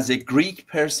 as a Greek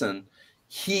person,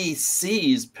 he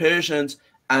sees Persians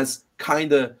as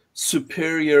kind of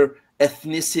superior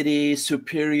ethnicity,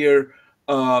 superior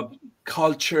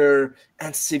culture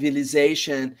and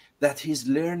civilization that he's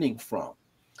learning from.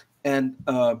 And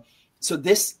so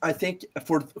this, I think,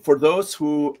 for those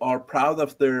who are proud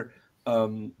of their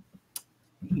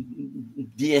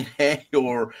DNA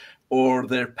or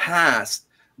their past,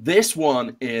 this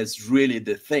one is really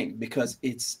the thing, because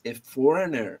it's a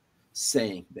foreigner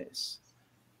saying this.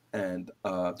 And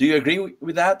do you agree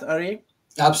with that, Ari?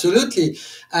 Absolutely.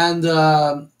 And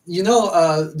the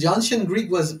ancient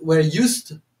Greek were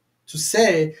used to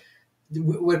say,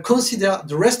 were considered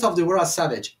the rest of the world as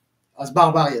savage, as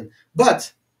barbarian,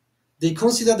 but they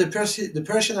consider the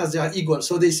Persian as their equal.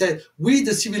 So they said, we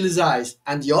the civilized,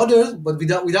 and the others, but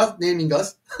without naming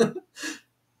us,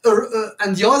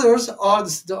 and the others are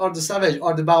the savage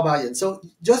or the barbarian. So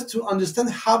just to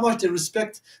understand how much they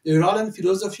respect the Iranian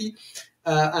philosophy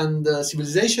and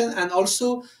civilization. And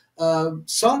also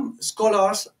some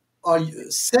scholars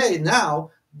say now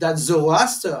that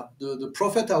Zoroaster, the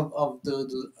prophet of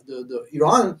the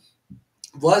Iran,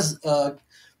 was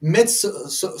met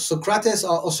Socrates,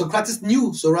 or Socrates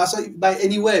knew Zoroaster by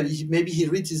any way. Maybe he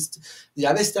read the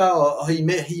Avesta, or he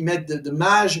met the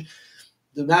mage.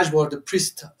 The mage was the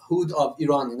priesthood of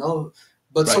Iran,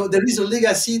 But right. So there is a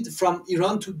legacy from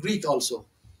Iran to Greek also.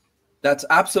 That's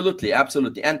absolutely,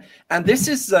 and this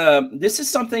is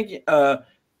something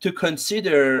to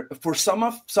consider for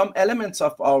some elements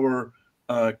of our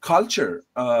culture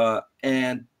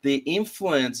and the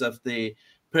influence of the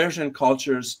Persian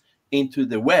cultures into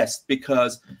the West,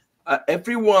 because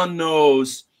everyone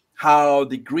knows how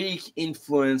the Greek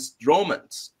influenced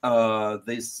Romans.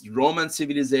 This Roman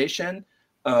civilization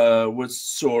was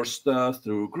sourced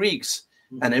through Greeks.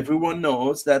 Mm-hmm. And everyone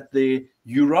knows that the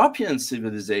European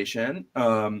civilization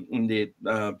in the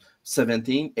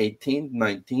 17th, 18th,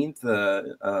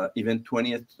 19th, even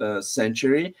 20th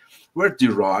century were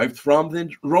derived from the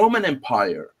Roman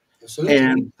Empire. Absolutely.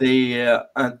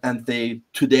 And the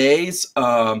today's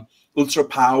ultra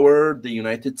power, the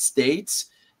United States,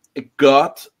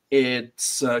 got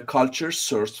its culture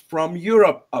sourced from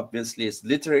Europe. Obviously, it's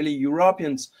literally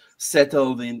Europeans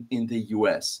settled in the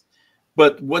US.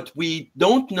 But what we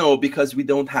don't know, because we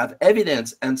don't have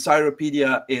evidence, and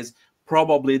Cyropaedia is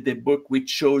probably the book which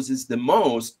shows us the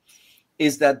most,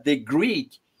 is that the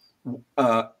Greek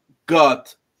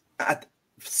got at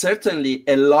certainly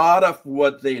a lot of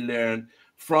what they learned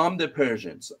from the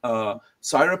Persians.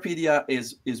 Cyropaedia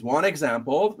is one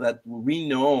example that we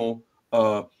know.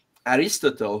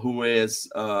 Aristotle, who is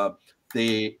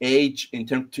the age in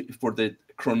terms for the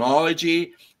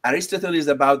chronology, Aristotle is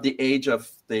about the age of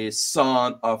the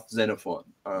son of Xenophon,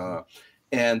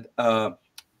 and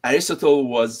Aristotle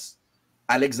was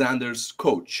Alexander's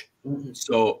coach. Mm-hmm.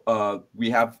 So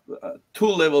we have 2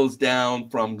 levels down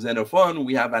from Xenophon,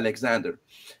 we have Alexander.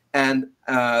 And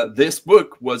this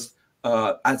book was,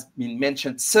 has been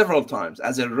mentioned several times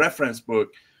as a reference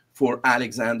book for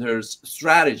Alexander's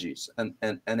strategies and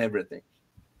everything.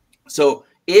 So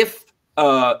if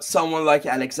someone like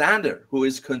Alexander, who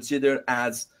is considered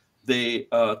as the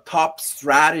top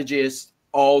strategist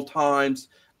all times,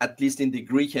 at least in the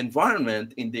Greek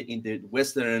environment, in the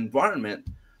Western environment,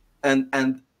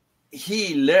 and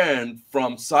he learned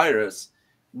from Cyrus,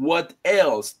 what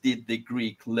else did the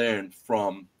Greek learn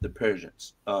from the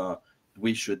Persians?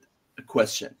 We should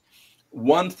question.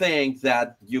 One thing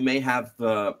that you may have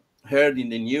heard in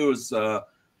the news a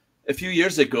few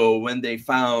years ago, when they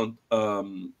found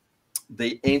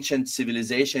the ancient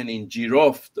civilization in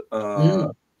Jiroft,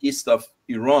 east of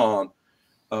Iran,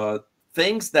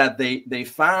 things that they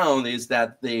found is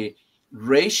that the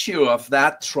ratio of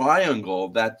that triangle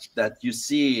that you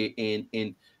see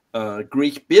in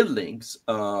Greek buildings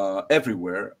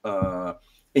everywhere,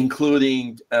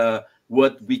 including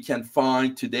what we can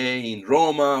find today in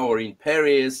Roma or in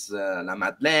Paris, La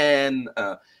Madeleine,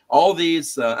 all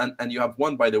these, and you have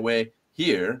one, by the way,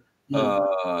 here.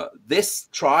 This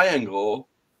triangle,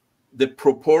 the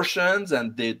proportions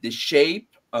and the shape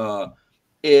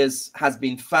has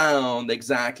been found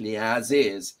exactly as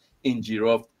is in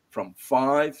Jiroft from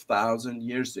 5,000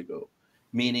 years ago,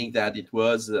 meaning that it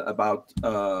was about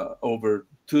over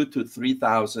 2 to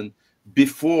 3,000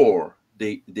 before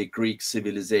the Greek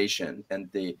civilization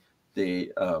and the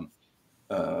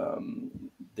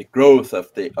growth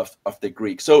of the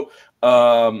Greek. So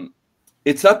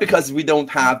it's not because we don't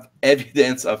have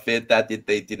evidence of it that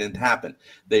they didn't happen.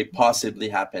 They possibly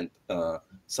happened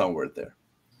somewhere there.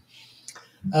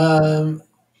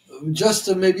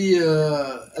 Just maybe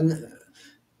a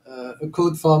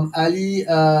quote from Ali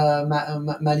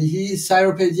Malihi: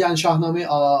 Cyropaedia and Shahnameh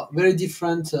are very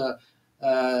different,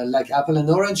 like apple and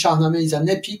orange. Shahnameh is an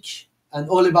epic and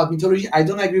all about mythology. I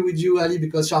don't agree with you, Ali,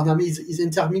 because Shahnameh is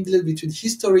intermingled between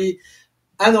history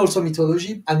and also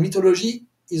mythology, and mythology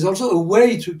is also a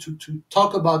way to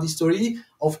talk about history,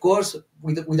 of course,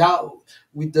 without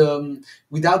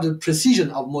the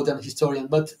precision of modern historian,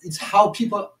 but it's how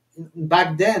people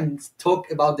back then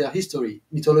talk about their history.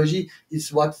 Mythology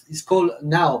is what is called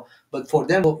now, but for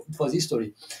them it was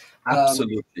history.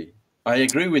 Absolutely, I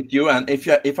agree with you. And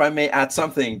if I may add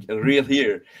something real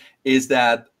here, is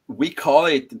that we call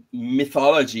it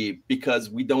mythology because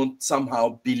we don't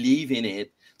somehow believe in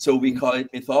it, so we call it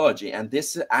mythology. And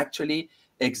this actually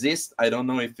exists. I don't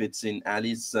know if it's in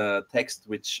Ali's text,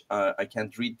 which I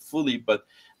can't read fully, but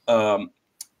I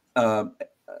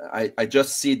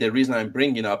just see the reason I'm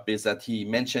bringing up is that he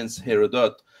mentions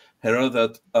Herodot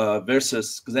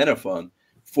versus Xenophon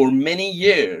for many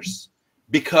years,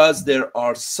 because there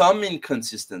are some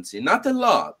inconsistency, not a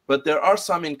lot, but there are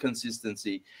some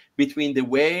inconsistency between the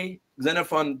way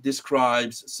Xenophon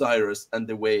describes Cyrus and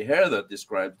the way Herodot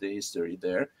describes the history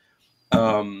there.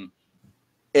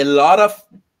 A lot of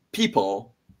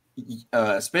people,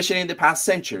 especially in the past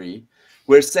century,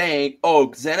 were saying, oh,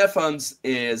 Xenophon's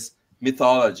is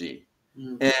mythology.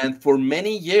 And for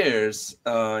many years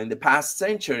in the past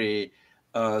century,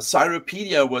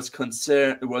 Cyropaedia was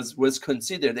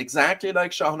considered exactly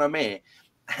like Shahnameh,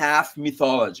 half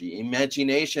mythology,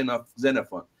 imagination of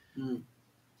Xenophon.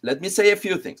 Let me say a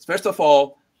few things. First of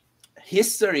all,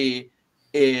 history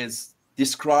is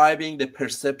describing the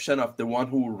perception of the one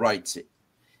who writes it.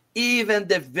 Even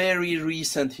the very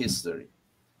recent history,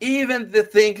 even the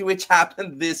thing which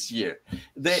happened this year,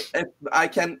 I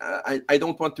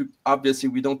don't want to, obviously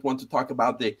we don't want to talk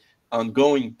about the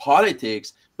ongoing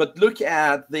politics, but look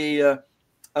at the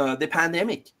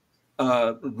pandemic.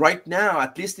 Right now,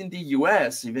 at least in the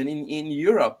US, even in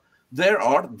Europe, there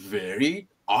are very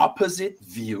opposite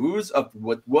views of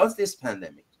what was this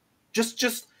pandemic.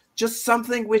 Just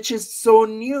something which is so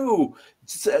new,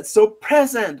 so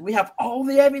present. We have all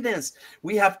the evidence.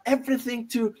 We have everything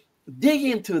to dig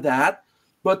into that,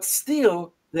 but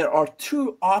still there are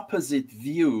two opposite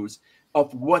views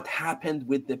of what happened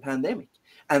with the pandemic.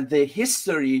 And the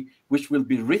history which will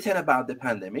be written about the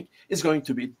pandemic is going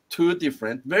to be two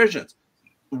different versions.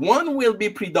 One will be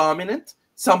predominant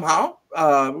somehow,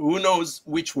 who knows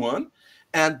which one,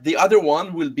 and the other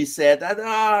one will be said that,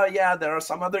 yeah, there are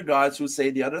some other guys who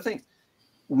say the other things.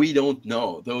 We don't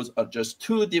know. Those are just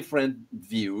two different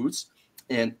views,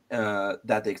 and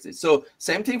that exists. So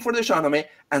same thing for the Shahnameh,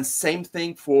 and same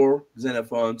thing for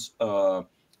Xenophon's a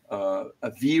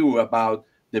view about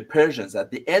the Persians.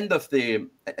 At the end of the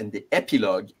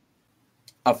epilogue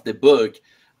of the book,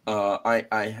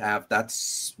 I have,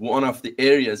 that's one of the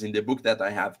areas in the book that I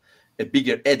have a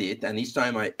bigger edit, and each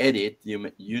time I edit,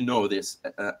 you know this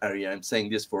area, I'm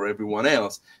saying this for everyone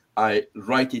else, I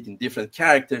write it in different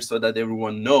characters so that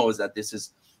everyone knows that this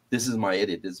is my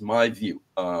edit, this is my view,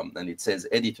 and it says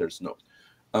editor's note.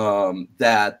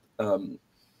 That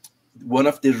one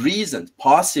of the reasons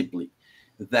possibly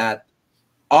that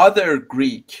other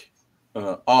Greek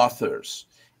authors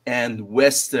and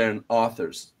Western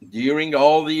authors during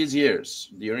all these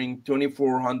years, during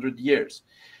 2,400 years,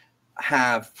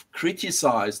 have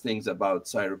criticized things about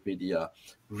Cyropaedia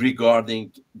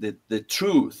regarding the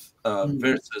truth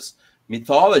versus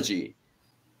mythology,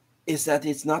 is that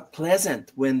it's not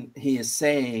pleasant when he is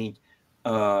saying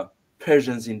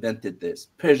Persians invented this,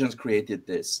 Persians created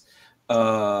this,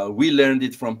 we learned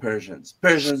it from Persians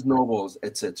nobles,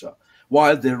 etc.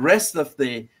 While the rest of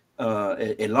the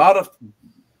a lot of,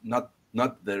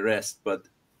 not the rest, but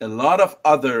a lot of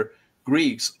other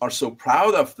Greeks are so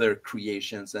proud of their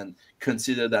creations and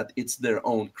consider that it's their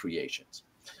own creations.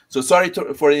 So sorry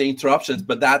for the interruptions,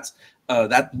 but that's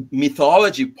that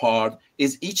mythology part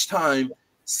is each time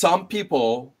some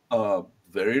people,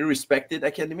 very respected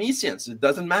academicians, it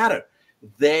doesn't matter,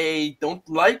 they don't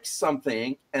like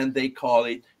something and they call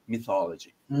it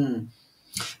mythology.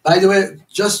 By the way,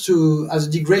 just to, as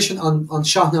a digression on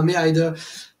Shahnameh, either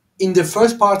in the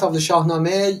first part of the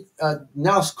Shahnameh,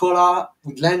 now scholar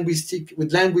with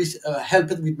language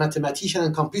helped with mathematician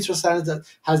and computer science that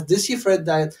has deciphered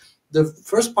that the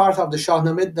first part of the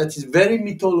Shahnameh that is very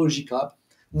mythological,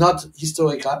 not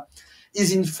historical,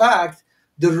 is in fact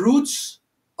the roots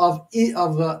of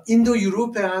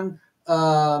Indo-European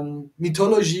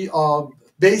mythology or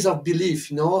base of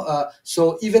belief.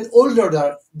 So even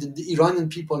older than the Iranian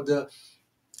people, the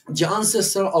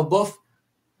ancestor of both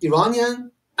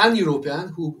Iranian and European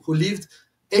who lived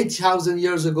 8,000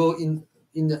 years ago in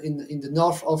the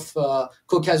north of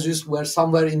Caucasus, where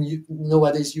somewhere in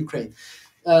nowadays Ukraine.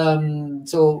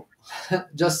 So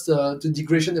just to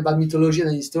digression about mythology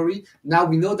and history. Now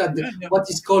we know that what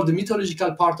is called the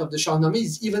mythological part of the Shahnameh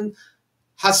is even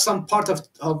has some part of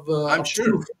I'm sure.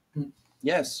 truth.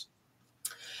 Yes.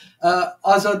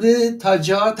 Azadeh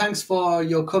Tajar, thanks for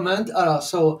your comment.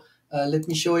 So let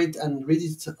me show it and read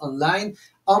it online.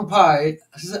 Empire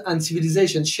and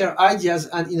civilization share ideas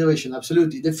and innovation.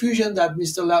 Absolutely. The fusion that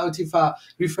Mr. Lahoutifard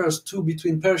refers to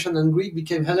between Persian and Greek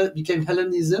became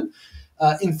Hellenism.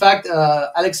 In fact,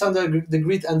 Alexander the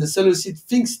Great and the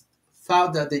Seleucids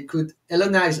found that they could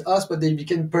Hellenize us, but they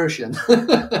became Persian.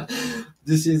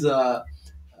 This is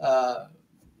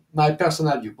my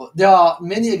personal view. But there are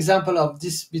many examples of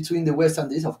this between the West and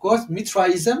the East. Of course,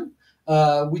 Mithraism,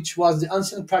 which was the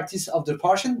ancient practice of the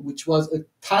Persian, which was a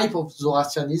type of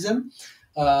Zoroastrianism,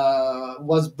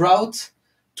 was brought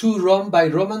to Rome by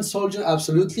Roman soldiers.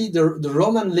 Absolutely, the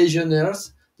Roman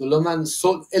legionnaires, the Roman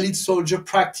elite soldier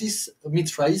practiced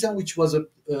Mithraism, which was an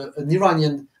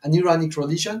Iranic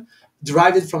religion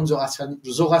derived from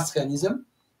Zoroastrianism.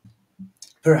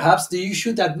 Perhaps the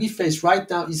issue that we face right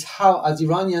now is how, as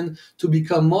Iranians, to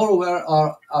become more aware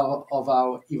of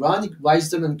our Iranic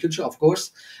wisdom and culture, of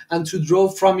course, and to draw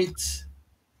from it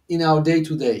in our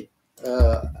day-to-day.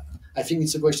 I think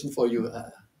it's a question for you.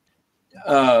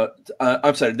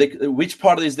 I'm sorry. Which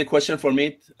part is the question for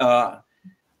me?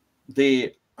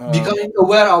 Becoming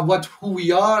aware of who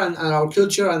we are and our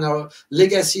culture and our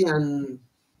legacy, and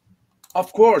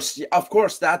of course,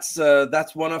 that's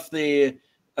one of the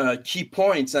key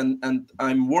points, and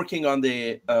I'm working on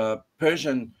the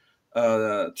Persian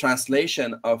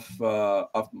translation of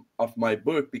my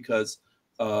book, because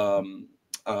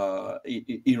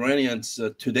Iranians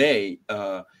today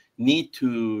need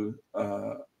to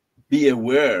be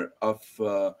aware of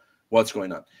what's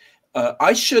going on.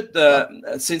 I should,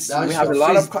 since we have a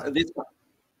lot of this.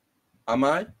 Am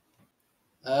I?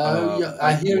 Yeah,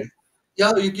 I hear.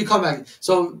 Yeah, you come back.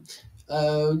 So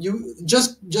you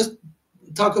just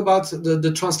talk about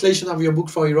the translation of your book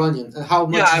for Iranian and how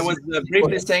much. Yeah, I was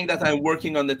briefly saying that I'm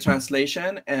working on the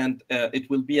translation, and it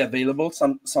will be available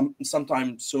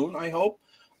sometime soon, I hope.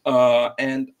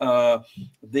 And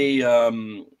the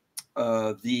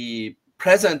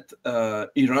present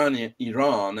Iran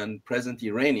and present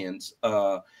Iranians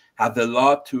have a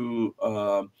lot to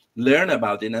learn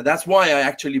about it, and that's why I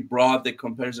actually brought the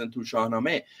comparison to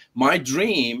Shahnameh. My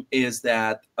dream is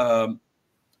that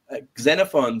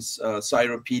Xenophon's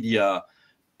Cyropaedia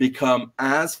become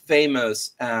as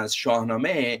famous as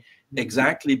Shahnameh,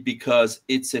 exactly because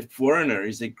it's a foreigner,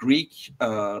 it's a Greek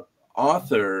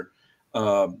author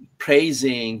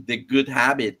praising the good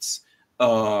habits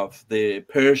of the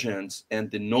Persians and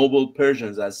the noble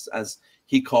Persians, as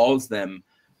he calls them,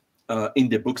 in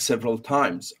the book several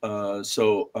times.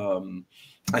 So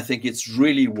I think it's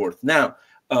really worth. Now,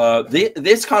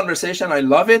 this conversation, I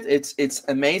love it. It's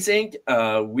amazing.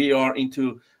 We are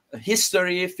into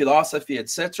history, philosophy,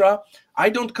 etc. I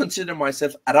don't consider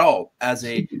myself at all as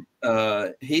a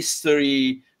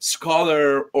history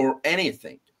scholar or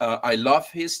anything. I love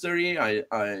history. I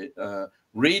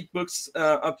read books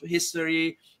of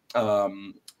history,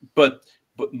 but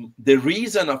the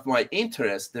reason of my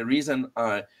interest, the reason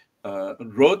I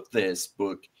wrote this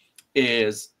book,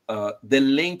 is the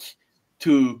link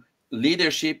to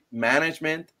leadership,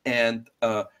 management, and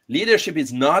leadership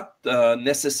is not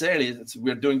necessarily,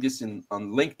 we're doing this on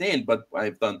LinkedIn, but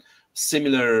I've done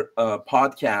similar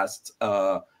podcasts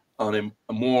on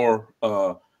a more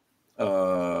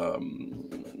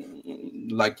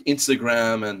like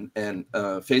Instagram and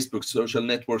Facebook social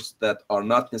networks that are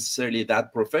not necessarily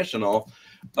that professional.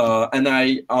 And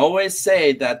I always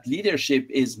say that leadership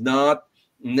is not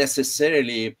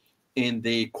necessarily in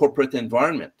the corporate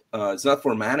environment. It's not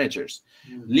for managers.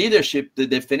 Leadership, the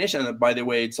definition, and by the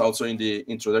way, it's also in the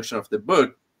introduction of the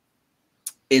book,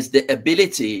 is the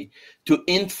ability to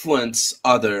influence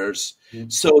others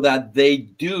so that they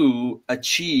do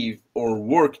achieve or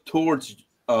work towards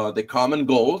the common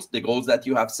goals, the goals that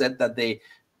you have set, that they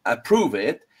approve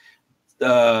it,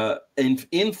 and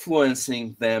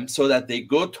influencing them so that they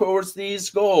go towards these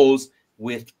goals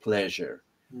with pleasure,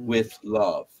 with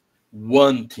love,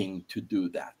 wanting to do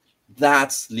that.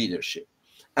 That's leadership.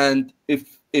 And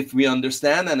if if we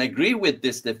understand and agree with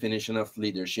this definition of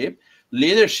leadership,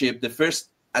 leadership, the first,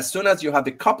 as soon as you have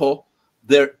a couple,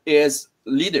 there is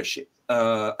leadership.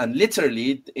 And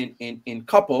literally in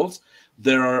couples,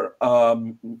 there are,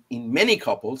 in many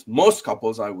couples, most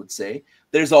couples, I would say,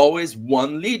 there's always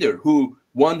one leader,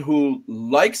 one who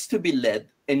likes to be led,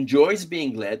 enjoys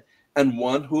being led, and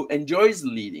one who enjoys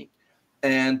leading.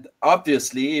 And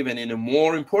obviously, even in a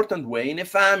more important way, in a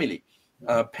family,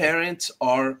 parents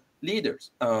are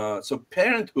leaders. So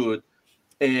parenthood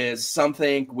is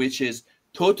something which is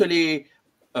totally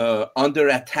under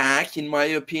attack, in my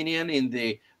opinion, in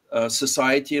the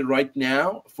society right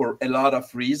now for a lot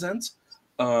of reasons.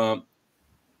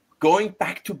 Going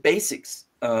back to basics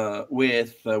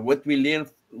with what we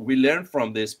learn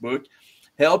from this book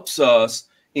helps us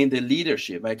in the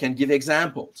leadership. I can give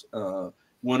examples.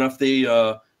 One of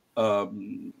the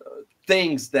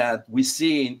things that we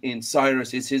see in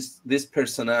Cyrus is this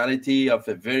personality of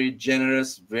a very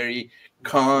generous, very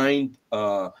kind,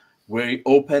 very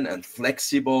open and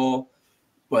flexible,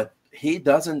 but he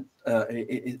doesn't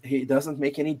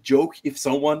make any joke if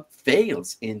someone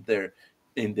fails in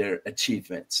their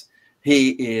achievements.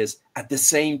 He is at the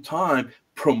same time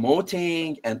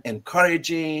promoting and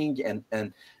encouraging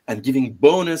and giving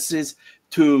bonuses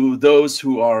to those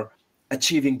who are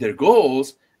achieving their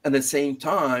goals. At the same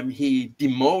time, he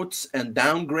demotes and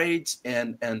downgrades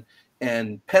and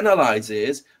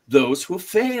penalizes those who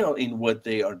fail in what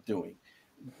they are doing.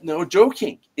 No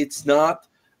joking. It's not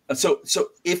so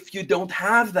if you don't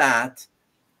have that,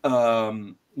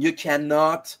 you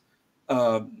cannot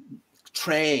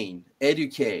train,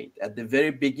 educate. At the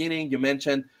very beginning, you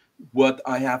mentioned what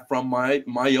I have from my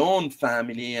own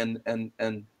family and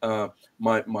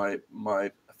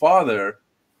my father,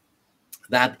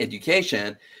 that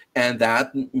education, and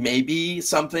that may be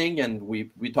something. And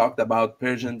we talked about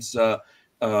Persians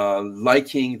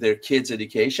liking their kids'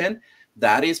 education.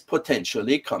 That is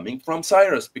potentially coming from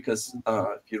Cyrus, because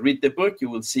if you read the book, you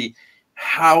will see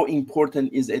how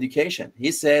important is education.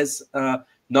 He says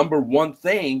number one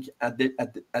thing at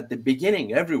the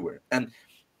beginning everywhere, and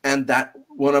that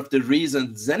one of the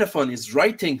reasons Xenophon is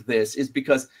writing this is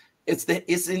because it's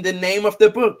in the name of the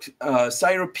book.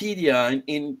 Cyropaedia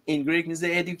in Greek is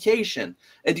the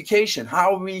education,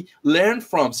 how we learn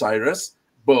from Cyrus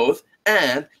both,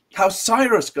 and how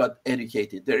Cyrus got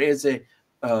educated. There is a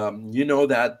you know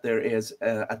that there is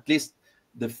at least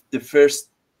the first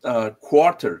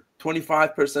quarter,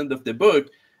 25% of the book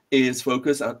is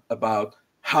focused on about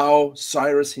how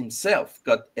Cyrus himself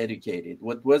got educated.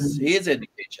 What was his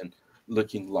education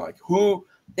looking like? Who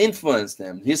influenced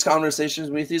him? His conversations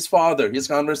with his father, his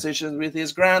conversations with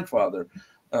his grandfather,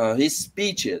 his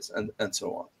speeches, and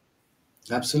so on.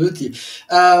 Absolutely.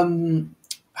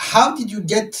 How did you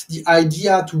get the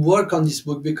idea to work on this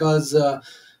book? Because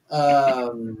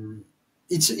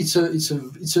it's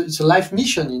a life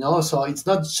mission, you know. So it's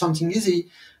not something easy.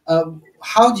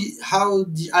 How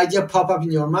the idea pop up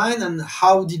in your mind, and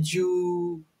how did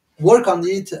you work on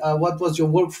it? What was your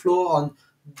workflow on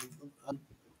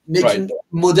making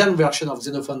modern version of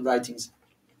Xenophon writings?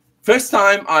 First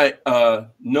time I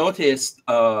noticed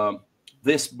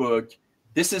this book,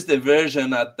 this is the version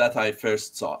that I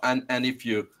first saw. And if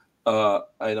you,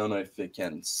 I don't know if you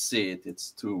can see it,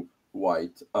 it's too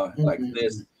white, like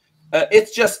this.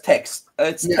 It's just text.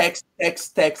 It's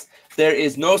text. There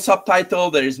is no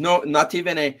subtitle. There is not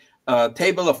even a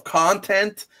table of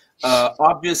content.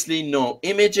 Obviously, no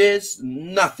images,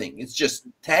 nothing. It's just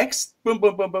text, boom,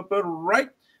 boom, boom, boom, boom, right,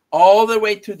 all the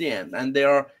way to the end. And there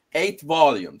are 8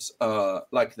 volumes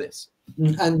like this.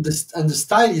 And the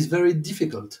style is very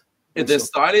difficult. The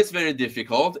style is very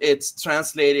difficult. It's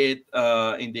translated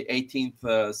in the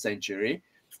 18th century,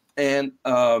 and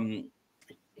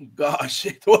gosh,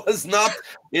 it was not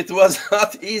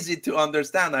easy to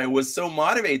understand. I was so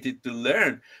motivated to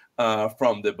learn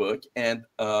from the book, and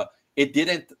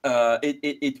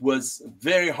it was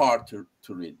very hard to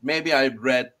read. Maybe I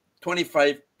read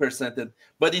 25%,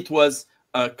 but it was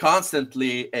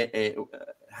constantly a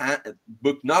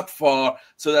book not far,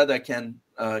 so that I can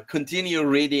continue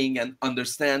reading and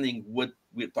understanding what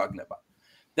we're talking about.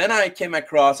 Then I came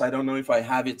across, I don't know if I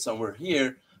have it somewhere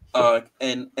here,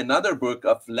 in another book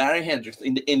of Larry Hendricks.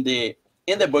 In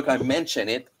the book I mentioned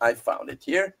it, I found it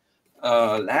here.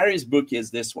 Larry's book is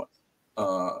this one.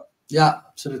 Yeah,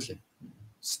 absolutely.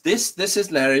 This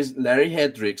is Larry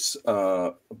Hendricks'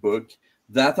 book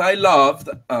that I loved,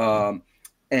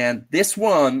 and this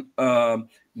one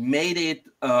made it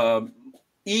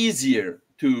easier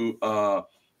to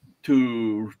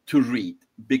read,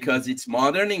 because it's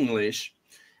modern English,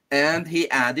 and he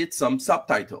added some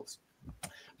subtitles.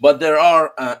 But there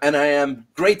are, and I am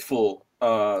grateful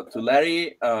to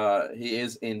Larry. He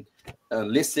is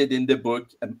listed in the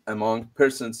book among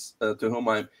persons to whom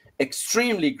I'm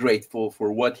extremely grateful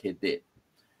for what he did.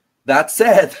 That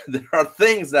said, there are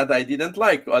things that I didn't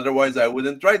like. Otherwise, I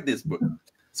wouldn't write this book.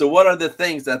 So what are the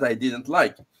things that I didn't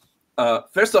like?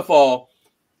 First of all,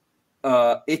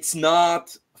 it's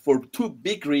not, for two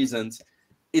big reasons,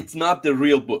 it's not the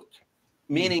real book.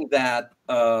 Meaning that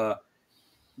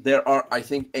there are, I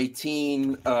think,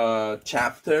 18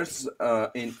 chapters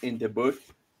in the book,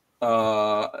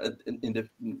 in the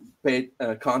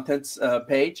contents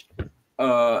page.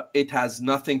 It has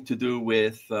nothing to do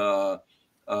with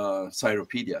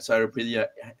Cyropaedia. Cyropaedia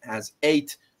has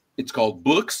 8, it's called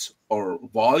books or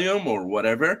volume or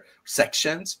whatever,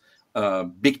 sections,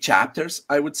 big chapters,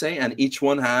 I would say, and each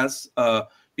one has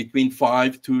between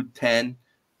 5 to 10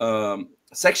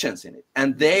 sections in it.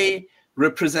 And they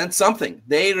represent something.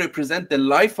 They represent the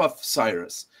life of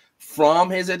Cyrus, from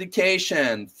his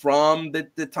education, from the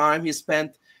time he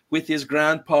spent with his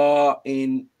grandpa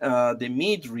in the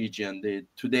Med region,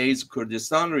 today's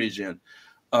Kurdistan region,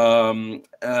 and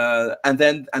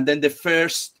then the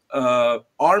first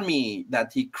army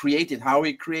that he created, how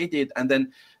he created, and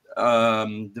then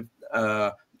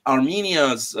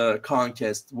Armenia's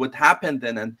conquest, what happened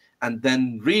then, and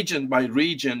then region by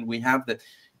region we have that.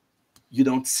 You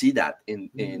don't see that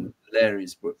in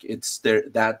Larry's book. It's there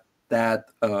that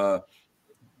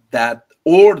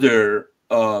order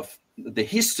of the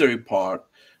history part,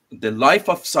 the life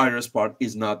of Cyrus part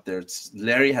is not there.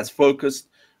 Larry has focused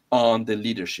on the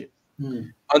leadership,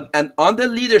 and on the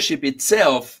leadership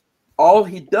itself. All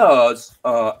he does,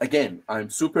 again, I'm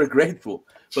super grateful,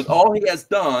 but all he has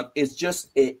done is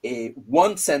just a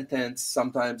one sentence,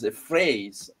 sometimes a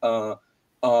phrase of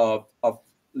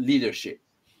leadership.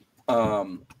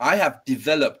 I have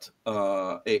developed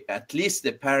at least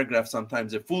a paragraph,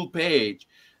 sometimes a full page,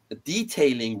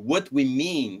 detailing what we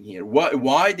mean here.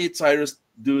 Why did Cyrus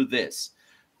do this?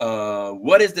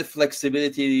 What is the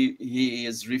flexibility he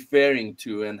is referring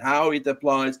to, and how it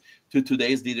applies to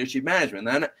today's leadership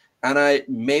management? And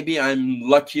maybe I'm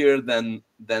luckier than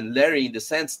Larry in the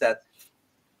sense that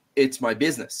it's my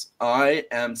business. I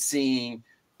am seeing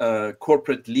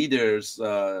corporate leaders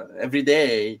every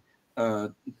day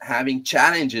having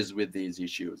challenges with these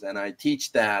issues, and I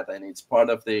teach that, and it's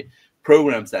part of the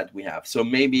programs that we have. So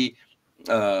maybe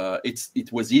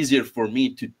it was easier for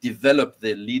me to develop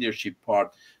the leadership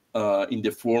part in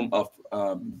the form of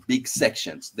big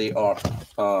sections. They are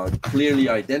clearly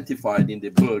identified in the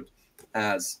book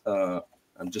as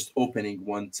I'm just opening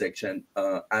one section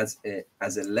as a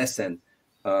lesson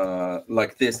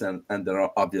like this, and there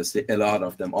are obviously a lot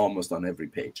of them, almost on every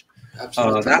page.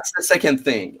 Absolutely. That's the second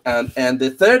thing. And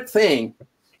the third thing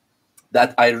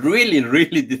that I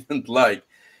really didn't like,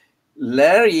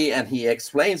 Larry, and he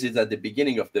explains it at the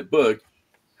beginning of the book,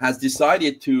 has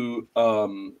decided to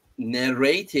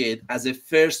narrate it as a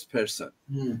first person.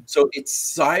 So it's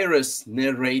Cyrus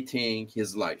narrating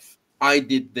his life. I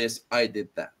did this, I did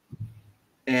that.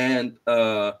 And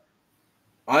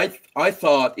I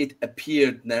thought it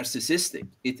appeared narcissistic.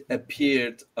 It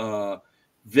appeared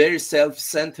very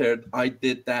self-centered. I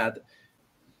did that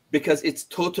because it's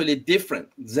totally different.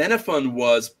 Xenophon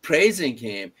was praising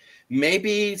him.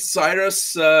 Maybe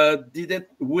Cyrus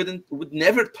would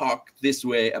never talk this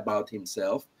way about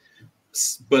himself,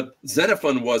 but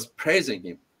Xenophon was praising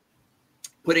him,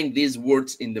 putting these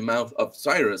words in the mouth of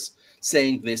Cyrus,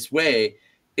 saying this way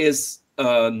is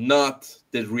not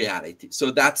the reality.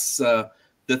 So that's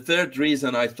the third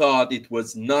reason I thought it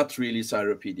was not really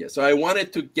Cyropaedia. So I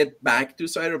wanted to get back to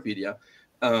Cyropaedia,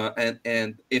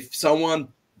 and if someone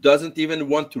doesn't even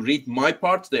want to read my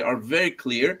parts, they are very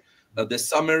clear. The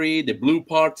summary, the blue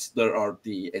parts, there are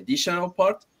the additional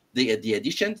part, the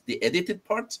additions, the edited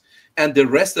parts, and the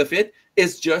rest of it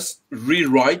is just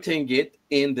rewriting it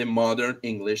in the modern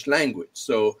English language.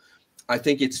 So I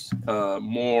think it's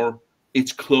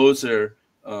it's closer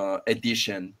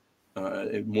edition,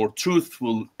 a more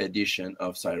truthful edition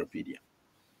of Cyropaedia.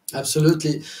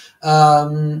 Absolutely.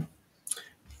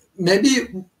 Maybe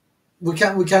we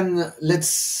can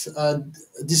let's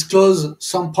disclose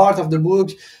some part of the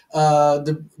book,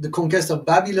 the conquest of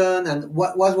Babylon, and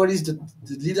what is the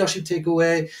leadership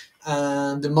takeaway,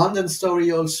 and the Mountain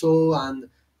story also, and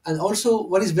also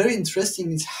what is very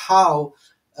interesting is how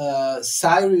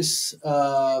Cyrus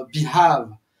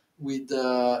behaved with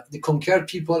the conquered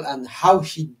people, and how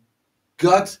he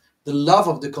got the love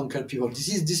of the conquered people.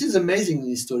 This is amazing in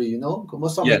his story, you know.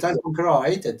 Most of the time conquerors are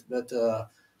hated, but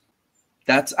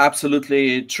that's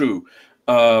absolutely true.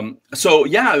 So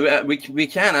yeah, we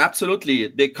can absolutely.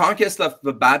 The conquest of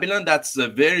Babylon, that's a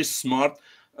very smart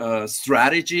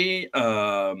strategy.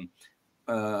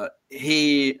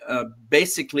 He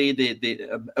basically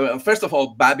first of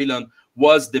all, Babylon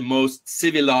was the most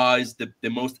civilized, the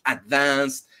most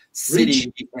advanced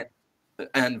city,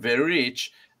 and very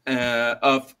rich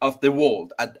of the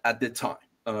world at the time.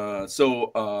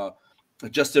 So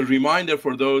just a reminder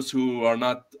for those who are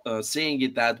not seeing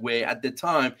it that way. At the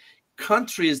time,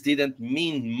 countries didn't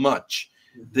mean much.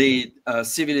 The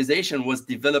civilization was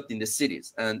developed in the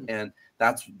cities, and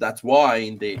that's why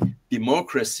in the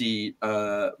democracy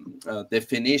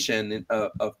definition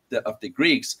of the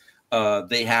Greeks,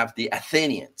 they have the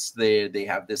Athenians, they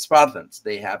have the Spartans,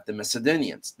 they have the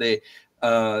Macedonians.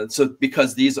 So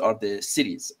because these are the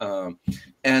cities,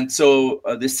 and so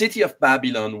the city of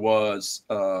Babylon was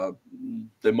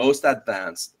the most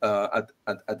advanced at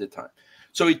the time.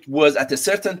 So it was at a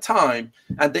certain time,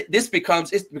 and this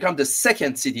becomes the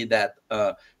second city that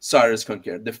Cyrus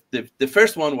conquered. The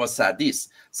first one was Sardis.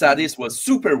 Sardis was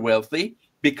super wealthy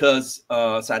because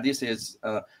Sardis is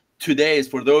today, is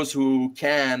for those who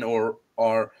can or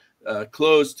are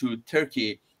close to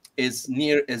Turkey, is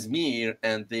near Izmir,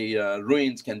 and the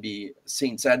ruins can be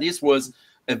seen. Sardis was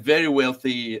a very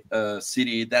wealthy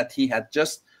city that he had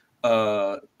just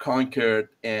conquered,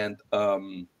 and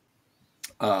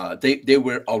they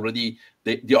were already,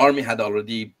 the army had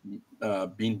already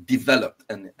been developed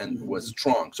and was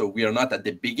strong. So we are not at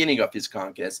the beginning of his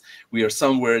conquest. We are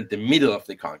somewhere in the middle of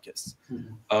the conquest.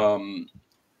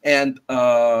 And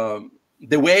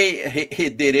the way he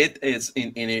did it is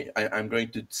I'm going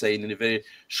to say in a very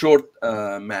short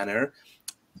manner.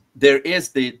 There is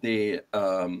the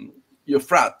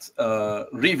Euphrates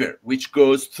river, which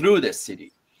goes through the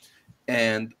city,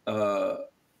 and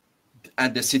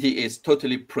the city is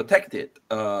totally protected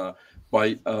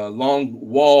by long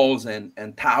walls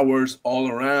and towers all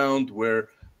around, where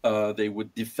they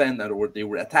would defend or they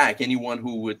would attack anyone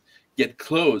who would get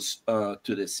close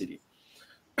to the city.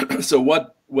 So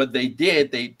what they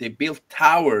did, they built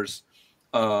towers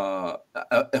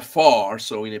afar,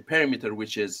 so in a perimeter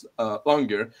which is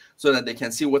longer, so that they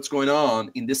can see what's going on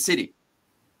in the city.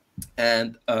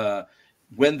 And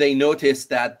when they notice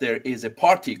that there is a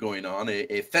party going on,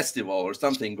 a festival or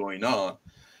something going on,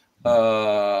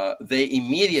 they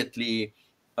immediately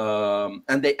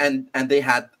and they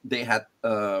had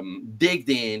digged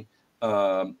in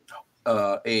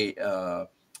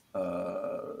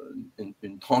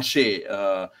in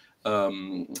tranchée.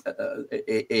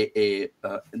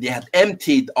 They had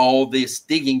emptied all this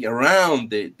digging around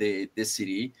the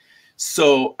city.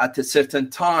 So at a certain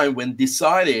time, when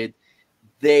decided,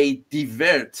 they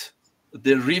divert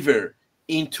the river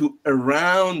into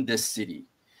around the city.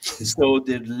 So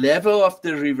the level of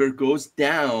the river goes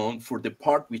down for the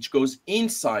part which goes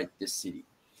inside the city.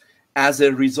 As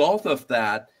a result of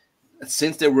that,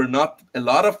 since there were not a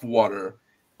lot of water,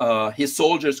 his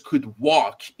soldiers could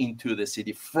walk into the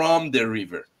city from the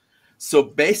river. So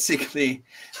basically,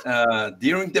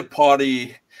 during the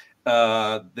party,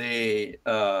 they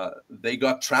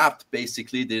got trapped.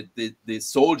 Basically, the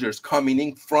soldiers coming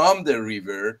in from the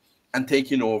river and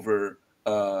taking over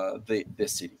the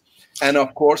city. And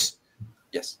of course,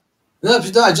 yes. No,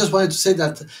 I just wanted to say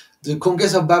that the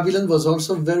conquest of Babylon was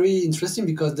also very interesting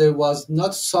because there was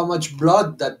not so much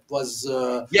blood that was.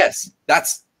 Yes,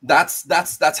 that's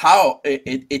how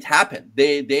it happened.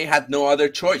 They had no other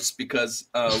choice, because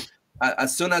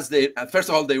as soon as they, first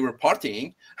of all, they were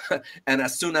partying, and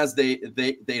as soon as they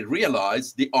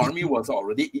realized the army was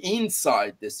already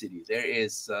inside the city, there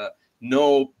is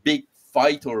no big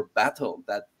fight or battle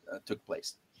that took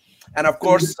place. And of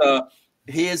course,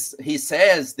 he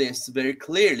says this very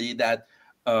clearly, that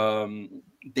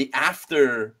the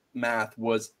aftermath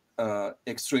was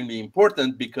extremely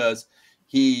important, because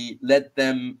he let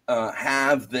them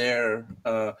have their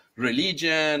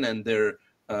religion and their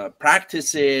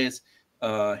practices.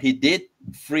 He did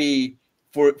free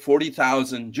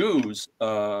 40,000 Jews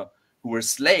who were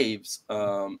slaves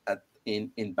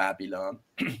in Babylon.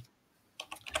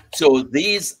 So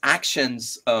these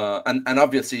actions, and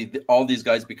obviously all these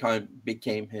guys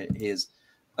became his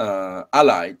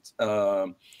allies,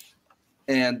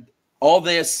 and all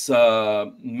this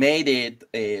made it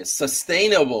a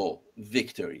sustainable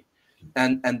victory.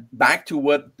 And back to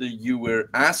what you were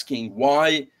asking,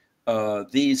 why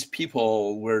these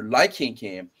people were liking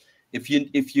him. If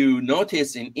you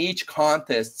notice, in each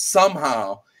contest,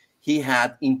 somehow he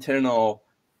had internal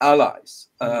allies.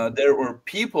 There were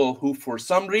people who, for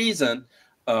some reason,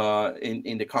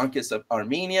 in the conquest of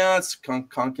Armenia,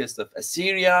 conquest of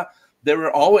Assyria, there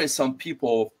were always some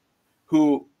people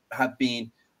who have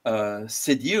been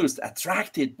seduced,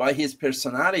 attracted by his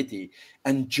personality,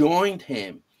 and joined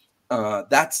him.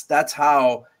 That's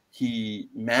how he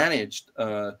managed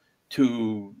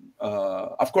to.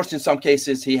 Of course, in some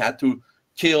cases, he had to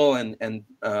kill, and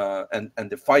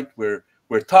the fight were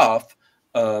tough.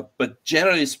 But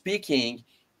generally speaking,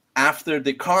 after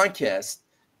the conquest,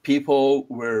 people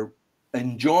were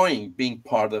enjoying being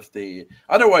part of the.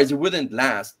 Otherwise, it wouldn't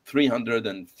last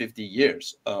 350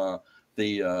 years.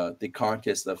 The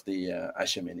conquest of the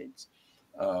Achaemenids.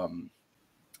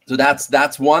 So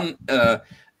that's one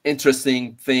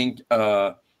interesting thing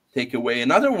takeaway.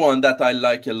 Another one that I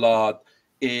like a lot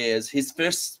is his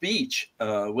first speech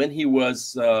when he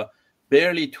was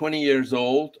barely 20 years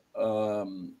old.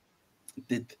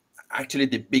 Actually,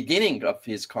 the beginning of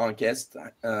his conquest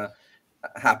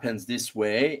happens this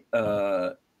way.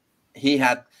 He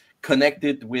had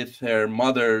connected with her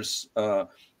mother's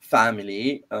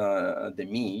family, the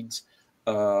Medes,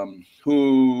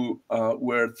 who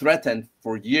were threatened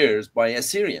for years by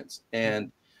Assyrians.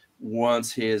 And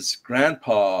once his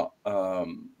grandpa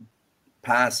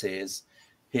passes,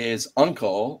 his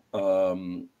uncle,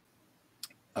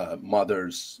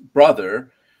 mother's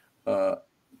brother,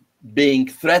 being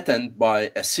threatened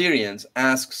by Assyrians,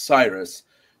 asks Cyrus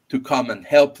to come and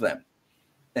help them.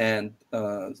 And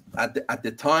at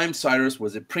the time, Cyrus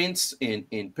was a prince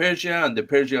in Persia, and the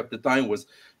Persia of the time was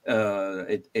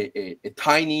a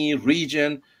tiny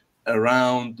region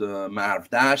around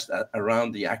Marvdasht,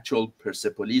 around the actual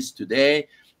Persepolis today,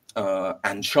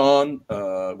 Anshan,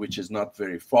 which is not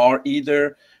very far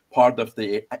either, part of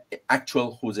the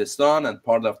actual Khuzestan and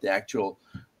part of the actual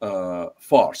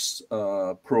Fars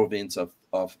province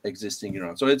of existing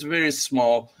Iran. So it's a very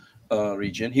small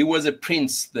region. He was a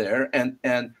prince there,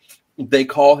 and they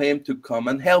call him to come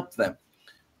and help them.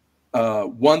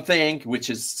 One thing which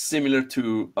is similar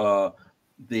to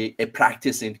a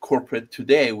practice in corporate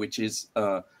today, which is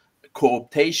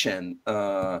co-optation.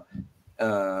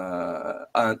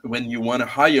 When you want to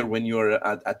hire, when you're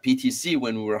at PTC,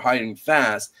 when we were hiring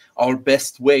fast, our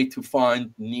best way to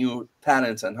find new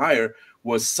talents and hire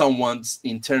was someone's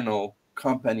internal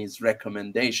company's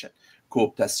recommendation,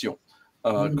 cooptation,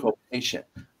 cooptation,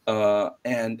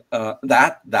 and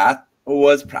that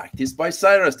was practiced by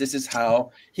Cyrus. This is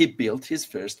how he built his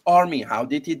first army. How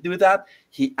did he do that?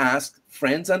 He asked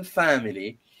friends and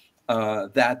family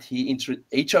that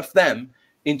each of them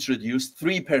introduced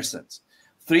three persons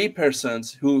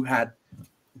who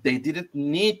they didn't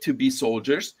need to be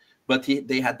soldiers, but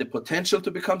they had the potential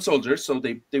to become soldiers. So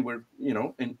they were,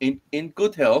 in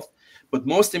good health, but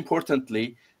most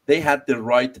importantly, they had the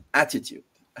right attitude.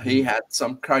 He had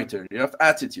some criteria of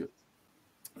attitude.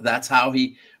 That's how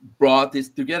he brought this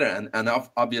together. And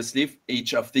obviously,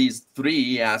 each of these three,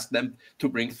 he asked them to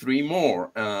bring three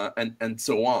more, and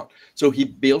so on. So he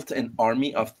built an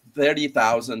army of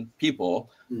 30,000 people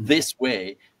this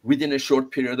way within a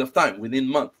short period of time, within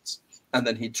months. And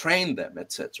then he trained them,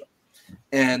 etc.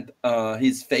 And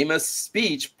his famous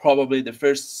speech, probably the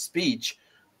first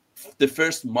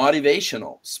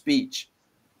motivational speech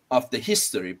of the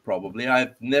history, probably.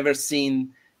 I've never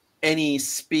seen any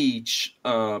speech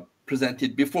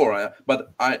presented before,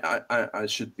 but I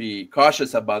should be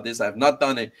cautious about this. I've not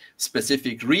done a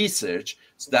specific research,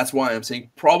 so that's why I'm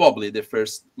saying probably the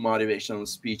first motivational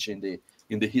speech in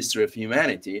the history of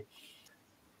humanity.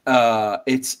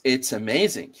 It's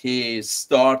amazing. He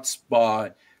starts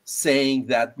by saying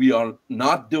that we are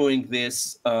not doing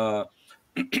this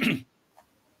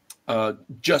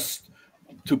just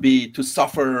to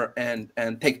suffer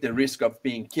and take the risk of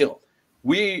being killed.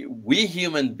 We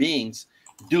human beings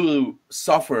do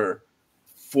suffer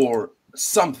for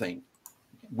something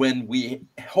when we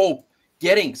hope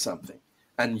getting something,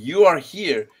 and you are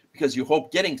here because you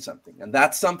hope getting something, and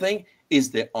that something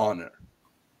is the honor,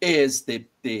 is the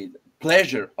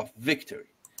pleasure of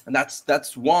victory, and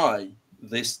that's why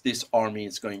this army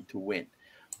is going to win.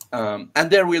 And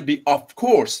there will be, of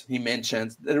course, he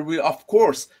mentions, there will, of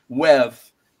course,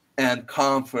 wealth and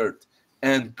comfort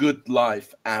and good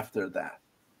life after that.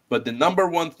 But the number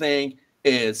one thing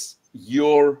is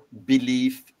your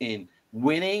belief in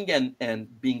winning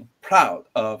and being proud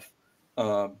of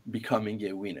becoming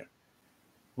a winner.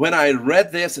 When I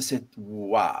read this, I said,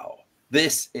 wow,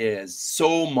 this is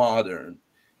so modern.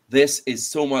 This is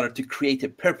so modern to create a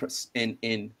purpose.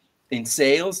 In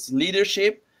sales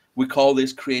leadership, we call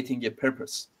this creating a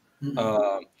purpose.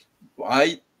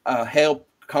 I help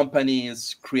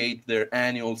companies create their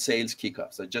annual sales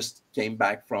kickoffs. I just came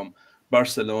back from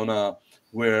Barcelona,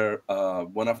 where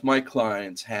one of my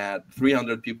clients had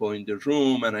 300 people in the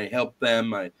room, and I helped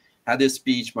them. I had a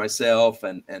speech myself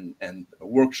and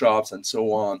workshops and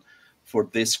so on for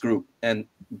this group. And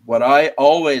what I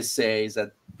always say is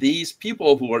that these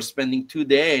people who are spending 2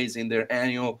 days in their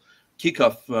annual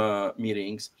kickoff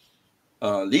meetings,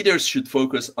 leaders should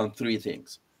focus on 3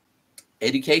 things: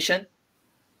 education,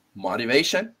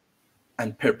 motivation,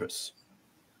 and purpose.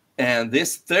 And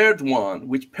this third one,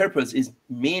 which purpose, is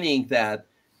meaning that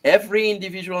every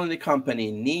individual in the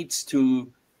company needs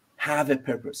to have a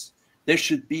purpose. There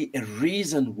should be a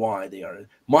reason why they are.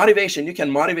 Motivation, you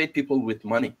can motivate people with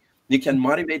money. You can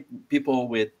motivate people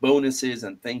with bonuses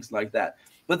and things like that.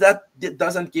 But that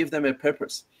doesn't give them a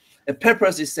purpose. A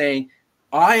purpose is saying,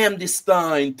 I am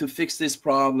destined to fix this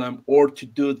problem or to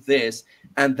do this,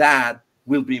 and that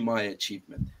will be my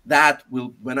achievement. That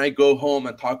will, when I go home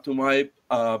and talk to my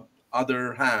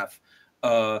other half,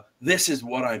 this is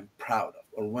what I'm proud of,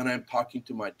 or when I'm talking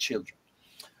to my children.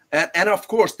 And of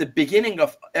course, the beginning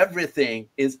of everything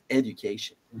is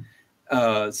education.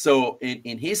 So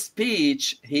in his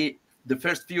speech, the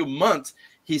first few months,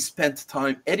 he spent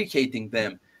time educating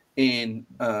them in,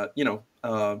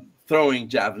 throwing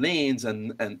javelins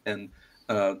and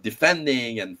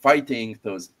defending and fighting,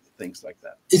 those things like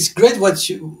that. It's great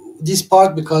this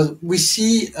part, because we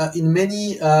see in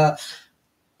many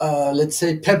let's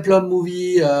say peplum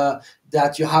movie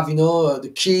that you have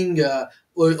the king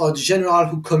or the general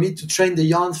who commit to train the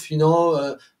young,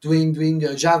 doing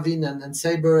javelin and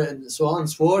saber and so on,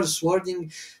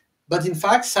 swording. But in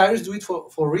fact, Cyrus do it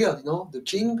for real. The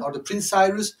king or the Prince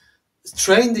Cyrus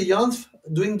train the young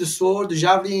doing the sword, the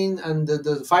javelin, and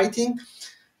the fighting,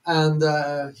 and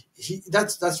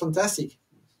that's fantastic.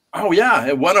 Oh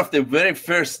yeah, one of the very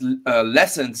first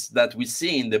lessons that we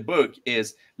see in the book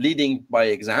is leading by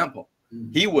example.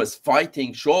 Mm-hmm. He was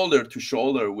fighting shoulder to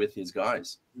shoulder with his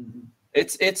guys. Mm-hmm.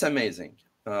 It's amazing.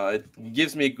 It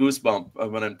gives me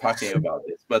goosebumps when I'm talking about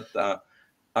this. But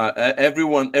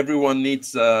everyone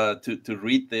needs to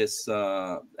read this,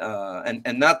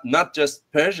 and not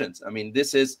just Persians. I mean,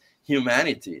 this is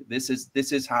humanity. This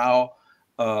is how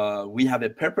we have a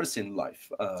purpose in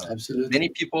life. Absolutely. Many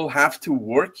people have to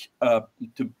work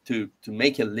to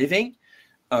make a living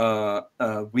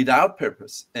without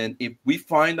purpose. And if we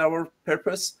find our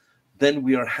purpose, then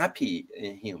we are happy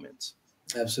humans.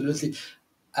 Absolutely.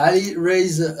 I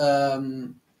raise a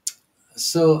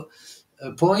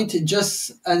point.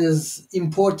 Just as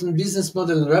important business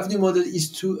model and revenue model is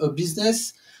to a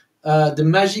business, the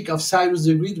magic of Cyrus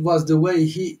the Great was the way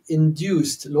he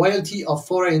induced loyalty of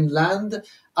foreign land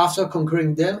after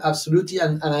conquering them. Absolutely.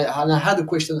 And I had a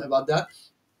question about that.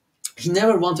 He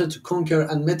never wanted to conquer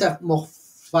and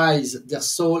metamorphise their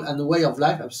soul and way of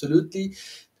life. Absolutely.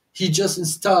 He just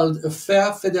installed a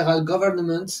fair federal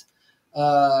government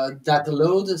that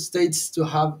allowed states to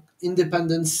have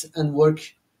independence and work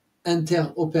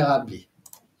interoperably.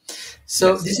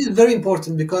 So yes, this is very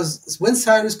important, because when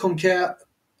Cyrus conquered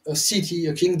a city,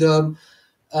 a kingdom,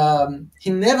 he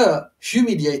never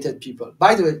humiliated people.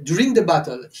 By the way, during the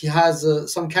battle, he has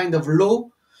some kind of law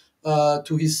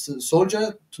to his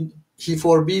soldier. He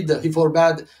forbade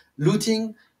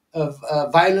looting,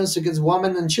 violence against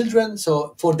women and children.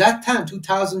 So for that time,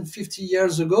 2,050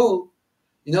 years ago,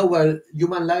 where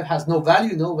human life has no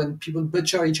value, when people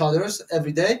butcher each other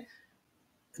every day,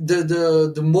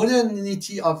 the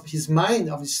modernity of his mind,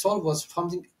 of his soul, was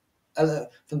something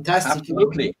fantastic.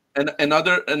 Absolutely. And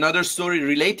another story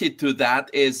related to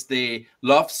that is the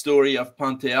love story of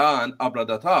Panthea and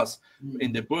Abradatas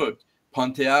in the book.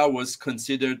 Panthea was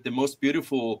considered the most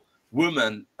beautiful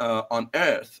woman on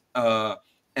earth,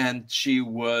 and she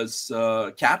was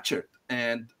captured.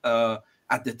 And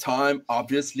at the time,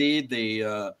 obviously,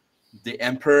 the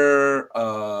emperor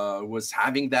was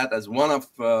having that as one of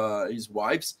his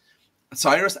wives.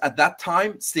 Cyrus at that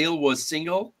time still was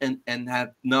single and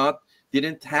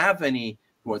didn't have any.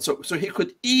 So he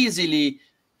could easily,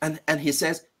 and he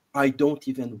says, I don't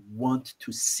even want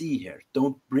to see her.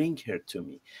 Don't bring her to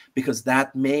me, because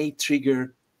that may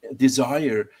trigger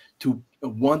desire to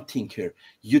wanting her.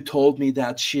 You told me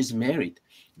that she's married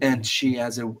and she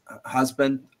has a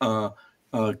husband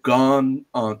gone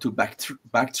to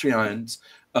Bactrians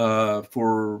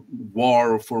for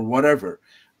war or for whatever.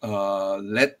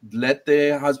 Let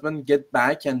the husband get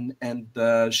back, and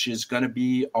she's gonna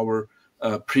be our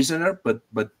prisoner, but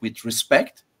with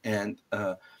respect and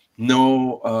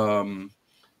no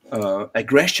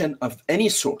aggression of any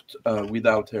sort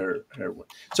without her.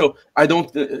 So I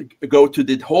don't go to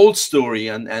the whole story,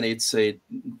 and it's a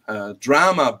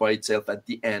drama by itself at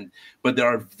the end, but there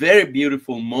are very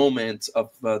beautiful moments of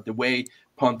the way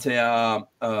Panthea,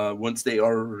 once they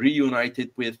are reunited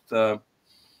with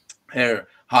her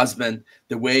husband,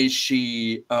 the way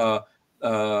she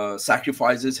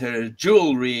sacrifices her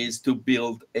jewelries to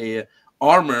build a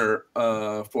armor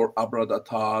for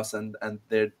Abradatas, and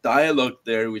their dialogue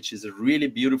there, which is a really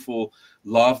beautiful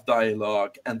love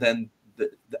dialogue. And then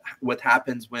what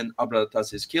happens when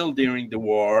Abradatas is killed during the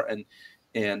war, and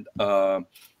the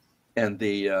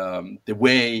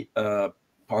way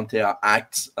Panthea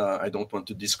acts. I don't want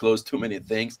to disclose too many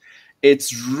things.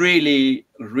 It's really,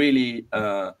 really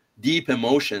deep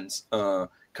emotions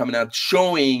coming out,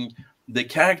 showing the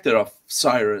character of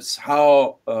Cyrus,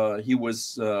 how he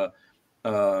was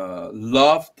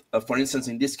loved, for instance,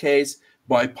 in this case,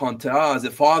 by Panthea as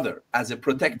a father, as a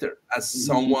protector, as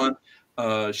someone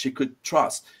she could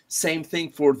trust. Same thing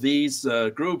for these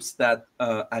groups that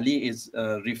Ali is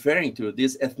referring to,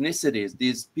 these ethnicities,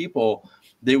 these people.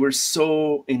 They were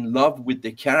so in love with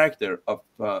the character of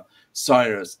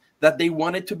Cyrus that they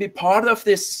wanted to be part of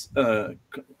this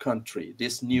country,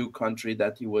 this new country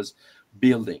that he was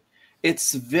building.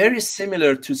 It's very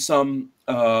similar to some.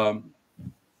 I'm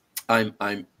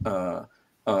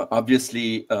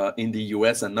obviously in the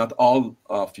U.S., and not all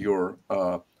of your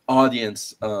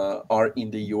audience are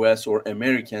in the U.S. or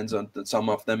Americans, and some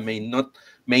of them may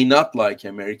not like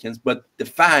Americans. But the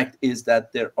fact is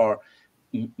that there are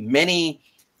many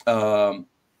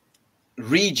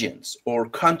regions or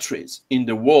countries in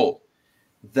the world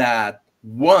that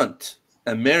want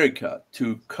America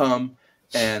to come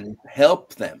and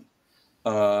help them,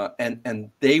 and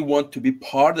they want to be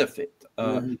part of it.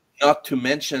 Not to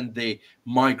mention the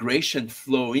migration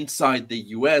flow inside the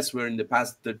U.S., where in the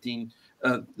past 3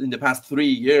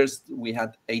 years we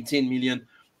had 18 million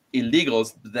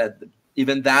illegals. That,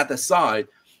 even that aside,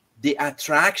 the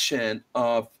attraction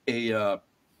of a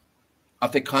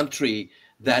country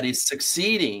that is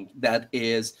succeeding, that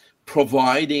is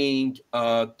providing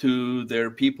to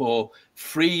their people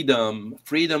freedom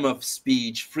of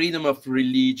speech, freedom of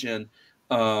religion,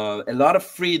 a lot of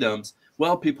freedoms.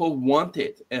 Well, people want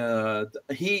it.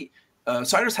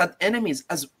 Cyrus had enemies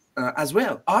as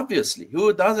well. Obviously,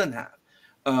 who doesn't have?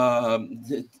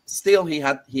 Still, he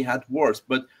had wars,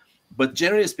 but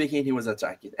generally speaking, he was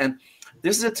attracted. And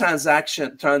this is a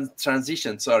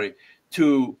transition. Sorry,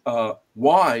 to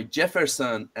why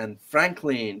Jefferson and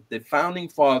Franklin, the founding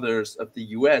fathers of the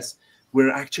U.S., were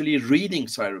actually reading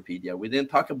Cyropaedia. We didn't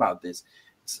talk about this.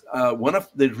 One of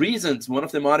the reasons, one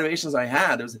of the motivations I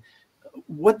had was,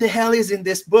 what the hell is in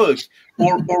this book,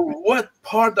 or what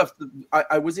part of the,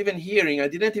 I was even hearing, I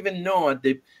didn't even know at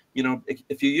the,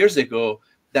 a few years ago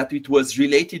that it was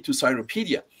related to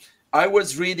Cyropaedia. I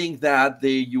was reading that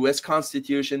the U.S.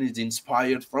 Constitution is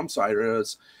inspired from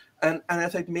Cyrus, and I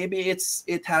thought maybe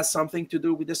it has something to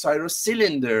do with the Cyrus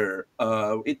cylinder.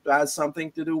 It has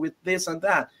something to do with this and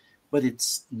that, but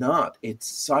it's not. It's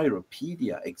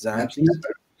Cyropaedia, exactly.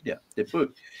 Cyropaedia, the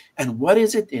book. And what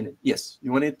is it in it? Yes,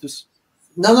 you wanted to.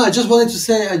 No, I just wanted to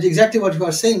say exactly what you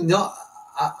are saying. No,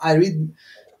 I read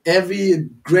every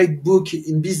great book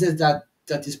in business that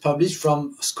is published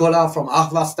from scholar, from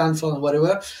Harvard, Stanford, and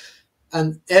whatever.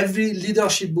 And every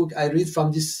leadership book I read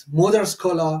from this modern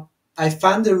scholar, I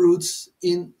find the roots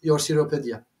in your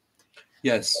Cyropaedia.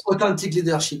 Yes. Authentic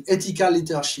leadership, ethical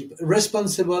leadership,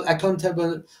 responsible,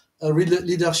 accountable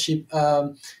leadership,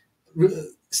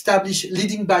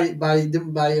 leading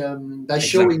by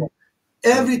showing.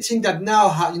 Everything that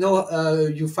now,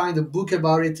 you find a book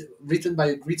about it written by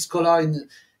a great scholar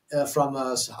from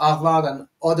Harvard and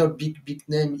other big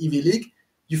name Ivy League.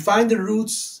 You find the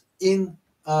roots in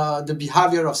the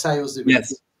behavior of Cyrus the Great.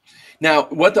 Yes. Now,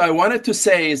 what I wanted to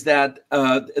say is that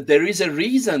there is a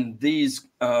reason these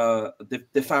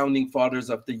the founding fathers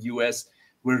of the U.S.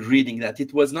 were reading that.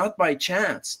 It was not by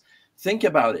chance. Think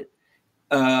about it.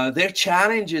 Their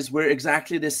challenges were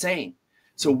exactly the same.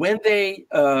 So when they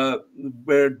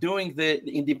were doing the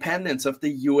independence of the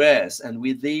U.S. and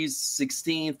with these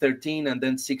 16, 13, and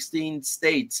then 16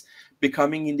 states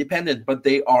becoming independent, but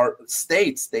they are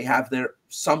states, they have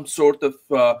some sort of,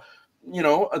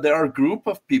 there are a group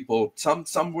of people,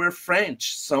 some were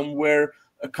French, some were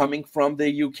coming from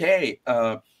the UK,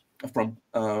 from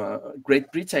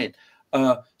Great Britain.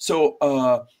 So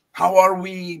how are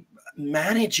we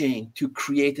managing to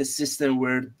create a system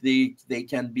where they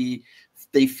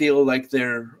feel like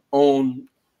their own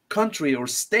country or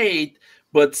state,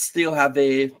 but still have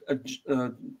a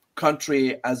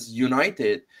country as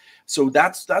united? So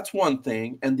that's one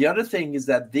thing. And the other thing is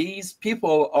that these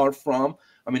people are from,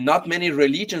 not many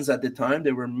religions at the time.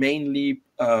 They were mainly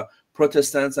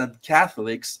Protestants and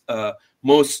Catholics,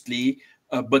 mostly,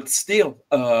 but still,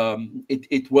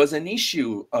 it was an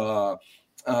issue.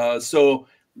 So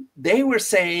they were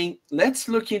saying, let's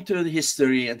look into the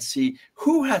history and see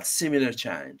who had similar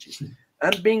challenges.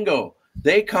 And bingo,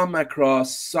 they come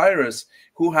across Cyrus,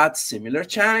 who had similar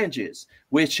challenges,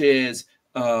 which is,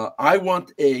 I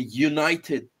want a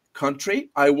united country,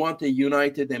 I want a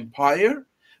united empire,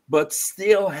 but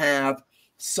still have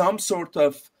some sort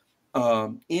of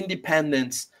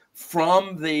independence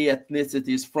from the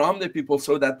ethnicities, from the people,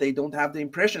 so that they don't have the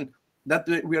impression that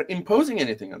we are imposing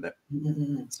anything on them.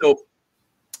 Mm-hmm. So,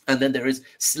 and then there is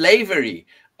slavery.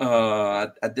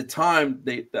 At the time,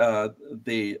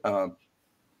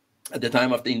 at the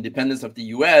time of the independence of the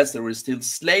U.S., there was still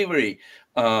slavery.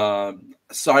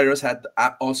 Cyrus had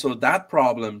also that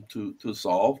problem to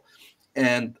solve.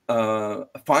 And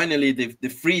finally, the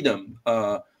freedom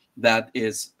that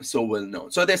is so well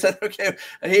known. So they said, okay,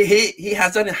 he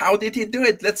has done it. How did he do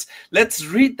it? Let's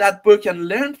read that book and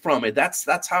learn from it.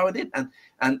 That's how it did.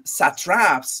 And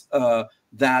satraps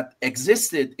that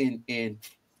existed in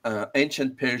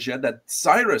ancient Persia that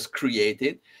Cyrus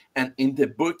created, and in the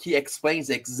book he explains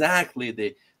exactly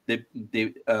the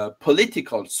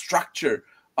political structure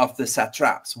of the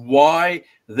satraps, why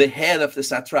the head of the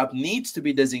satrap needs to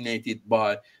be designated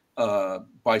by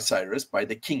Cyrus, by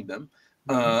the kingdom,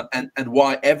 and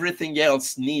why everything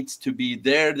else needs to be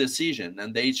their decision,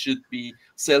 and they should be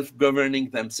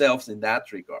self-governing themselves in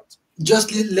that regard.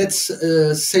 Just let's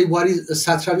say what is a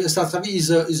satrapy. A satrapy is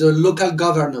a local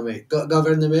governor or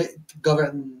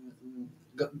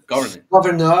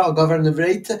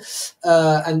governorate,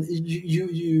 and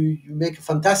you make a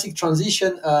fantastic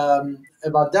transition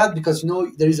about that, because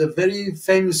there is a very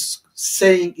famous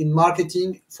saying in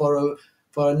marketing for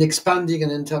an expanding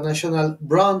and international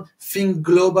brand: think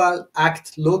global,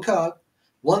 act local.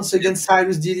 Once again,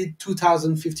 Cyrus did it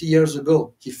 2,050 years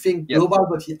ago. He think global,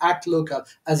 but he act local.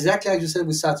 Exactly like you said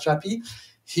with satrapy,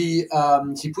 he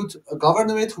put a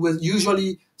governorate who was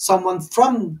usually someone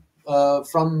from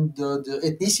the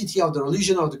ethnicity of the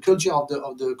religion or the culture of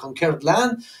the conquered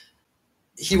land.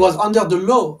 He was under the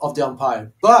law of the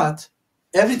empire, but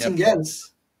everything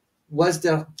else was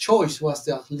their choice, was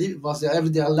their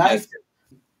everyday life.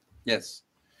 Yes.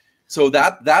 So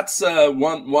that's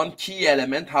one key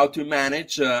element, how to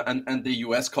manage, and the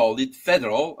U.S. called it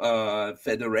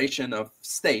federation of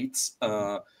states.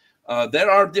 There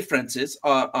are differences,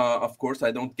 of course.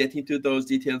 I don't get into those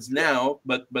details now,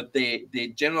 but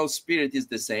the general spirit is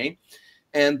the same.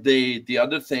 And the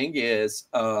other thing is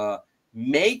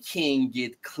making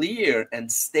it clear and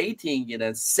stating it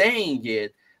and saying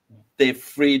it. The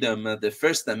freedom, the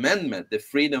First Amendment, the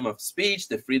freedom of speech,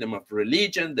 the freedom of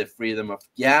religion, the freedom of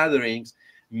gatherings,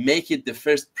 make it the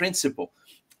first principle.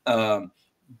 There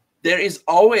is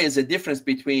always a difference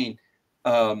between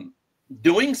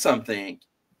doing something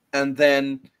and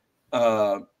then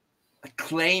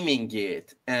claiming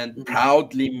it and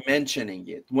proudly mentioning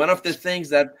it. One of the things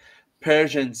that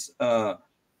Persians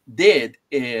did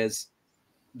is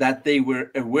that they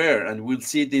were aware, and we'll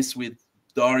see this with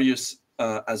Darius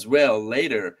as well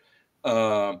later,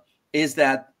 is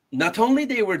that not only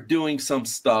they were doing some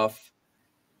stuff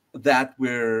that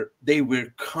they were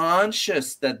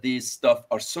conscious that these stuff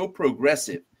are so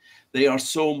progressive, they are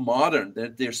so modern,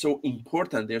 they're so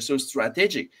important, they're so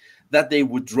strategic, that they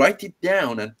would write it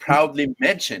down and proudly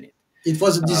mention it. It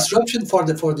was a disruption for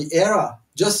the era.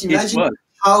 Just imagine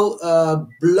how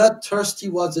bloodthirsty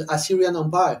was the Assyrian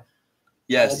Empire.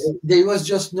 Yes, they was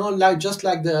just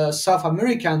like the South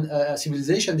American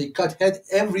civilization. They cut head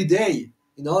every day.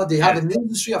 They have an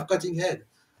industry of cutting head.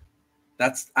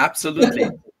 That's absolutely.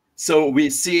 So we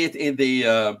see it in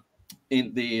the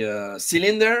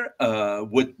cylinder.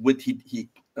 What he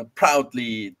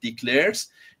proudly declares.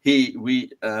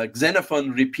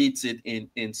 Xenophon repeats it in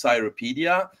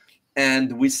Cyropaedia,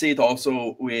 and we see it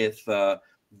also with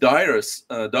Darius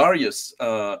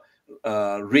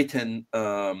written.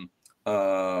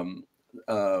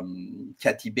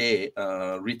 Katibe,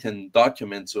 written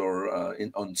documents or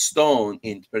on stone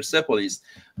in Persepolis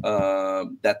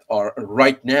that are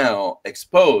right now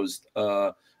exposed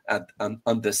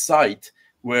on the site,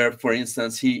 where, for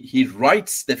instance, he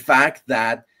writes the fact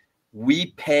that we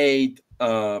paid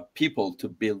people to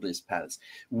build this palace.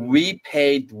 We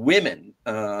paid women.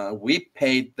 We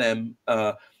paid them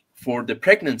for the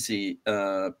pregnancy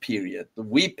period.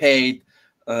 We paid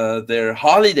their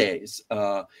holidays.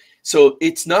 So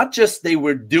it's not just they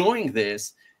were doing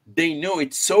this, they know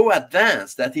it's so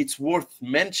advanced that it's worth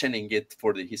mentioning it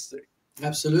for the history.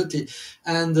 Absolutely.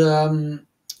 And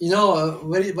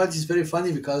what is very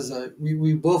funny, because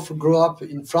we both grew up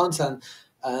in France, and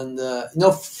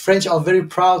French are very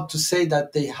proud to say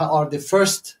that they are the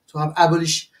first to have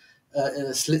abolished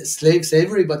slave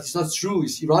slavery, but it's not true.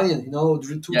 It's Iranian,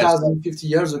 2,050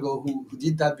 years ago who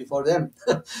did that before them.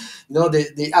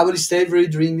 They abolished slavery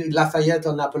during Lafayette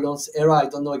or Napoleon's era. I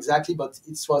don't know exactly, but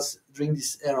it was during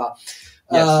this era.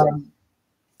 Yes.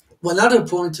 One other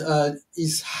point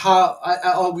is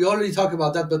how we already talked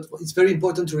about that, but it's very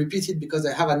important to repeat it because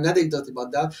I have an anecdote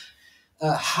about that.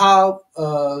 How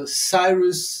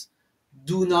Cyrus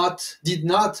did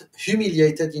not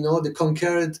humiliated, the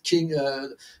conquered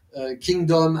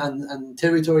kingdom and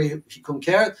territory he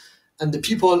conquered, and the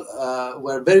people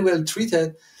were very well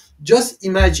treated. Just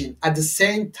imagine at the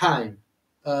same time,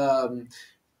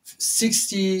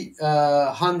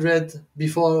 100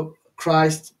 before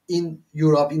Christ in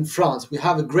Europe, in France, we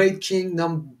have a great king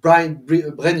named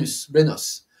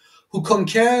Brennus, who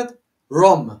conquered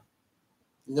Rome.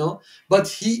 But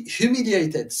he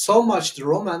humiliated so much the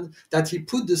Roman that he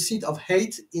put the seed of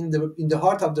hate in the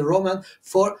heart of the Roman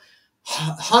for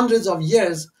hundreds of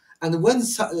years. And when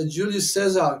Julius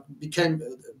Caesar became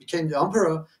the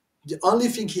emperor, the only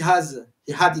thing he had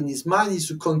in his mind is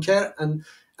to conquer and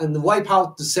wipe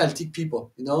out the Celtic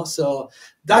people. So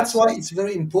that's why it's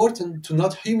very important to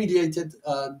not humiliate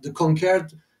the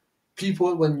conquered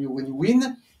people when you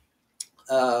win.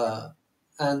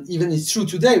 And even it's true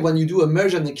today, when you do a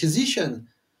merger and acquisition,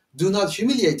 do not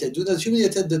humiliate it. Do not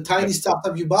humiliate the tiny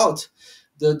startup you bought,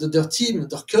 their team,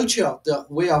 their culture, their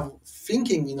way of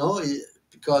thinking,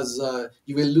 because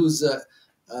you will lose a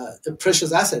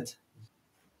precious asset.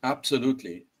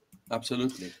 Absolutely.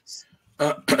 Absolutely.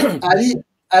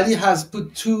 Ali has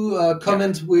put two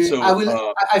comments.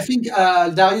 I think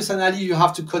Darius and Ali, you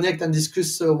have to connect and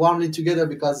discuss warmly together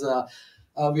because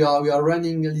we are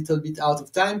running a little bit out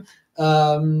of time.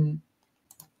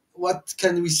 What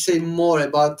can we say more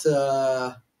about?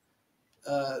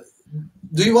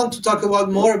 Do you want to talk about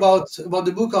more about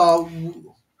the book, or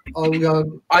we are?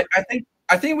 I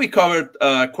think we covered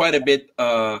quite a bit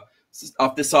of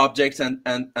the subjects and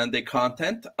the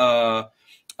content.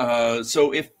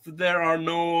 So if there are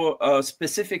no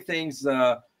specific things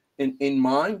in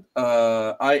mind,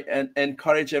 I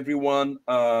encourage everyone.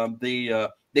 The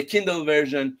Kindle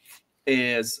version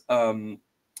is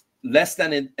less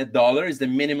than $1 is the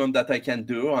minimum that I can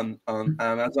do on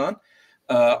Amazon.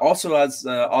 Also, as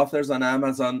authors on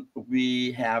Amazon,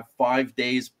 we have 5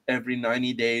 days every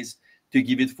 90 days to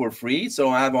give it for free. So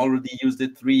I have already used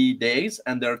it 3 days,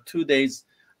 and there are 2 days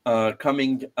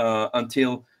coming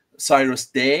until Cyrus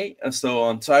Day. So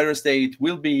on Cyrus Day, it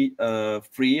will be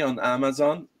free on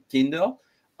Amazon Kindle,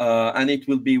 and it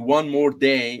will be one more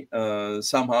day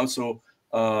somehow. So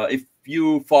if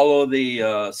you follow the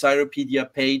Cyropaedia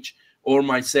page or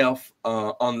myself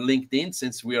on LinkedIn,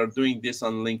 since we are doing this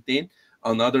on LinkedIn,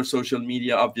 on other social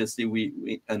media, obviously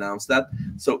we announce that.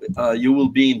 So you will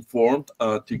be informed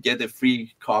to get a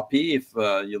free copy if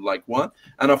you like one.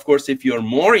 And of course, if you're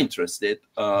more interested,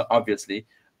 obviously,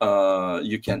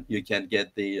 you can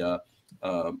get the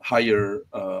higher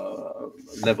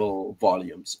level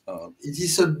volumes. It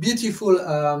is a beautiful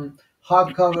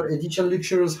hardcover edition,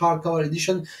 luxurious hardcover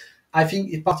edition. I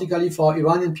think particularly for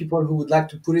Iranian people who would like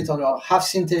to put it on our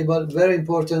half-scene table, very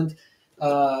important.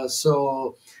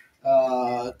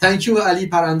 Thank you, Ali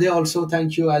Parande. Also,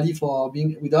 thank you, Ali, for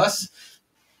being with us.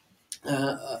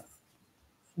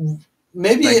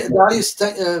 Maybe Darius,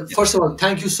 first of all,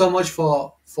 thank you so much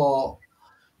for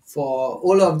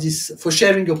all of this, for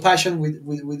sharing your passion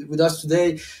with us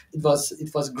today. It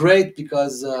was great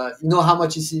because you know how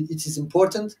much it is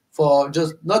important for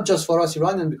not just for us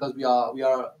Iranian, because we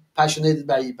are passionate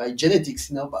by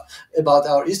genetics, about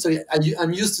our history. And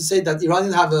I'm used to say that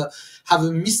Iranians have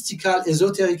a mystical,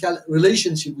 esoterical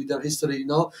relationship with their history.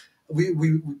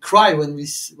 We cry when we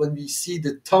see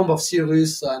the tomb of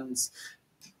Cyrus, and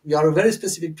we are a very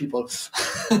specific people.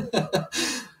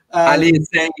 Ali is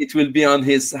saying it will be on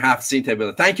his half-scene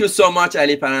table. Thank you so much,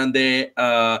 Ali Parande.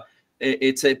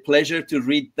 It's a pleasure to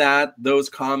read those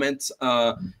comments.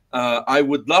 I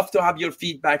would love to have your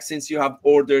feedback since you have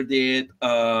ordered it.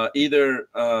 Either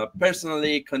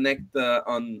personally connect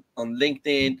on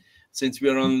LinkedIn, since we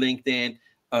are on LinkedIn,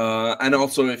 and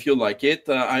also if you like it,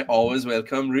 I always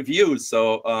welcome reviews.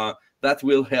 So that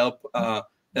will help a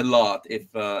lot.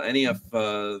 If any of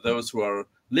those who are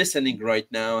listening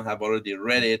right now have already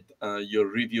read it, your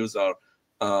reviews are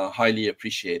highly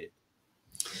appreciated.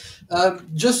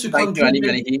 Just to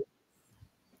conclude,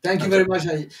 thank you very much,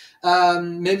 Ali.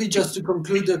 Maybe just to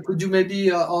conclude, could you maybe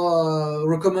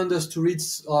recommend us to read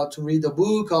a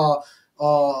book or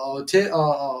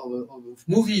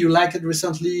movie you liked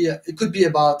recently? It could be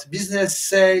about business,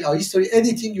 sale, or history.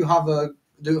 Anything you have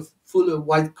the full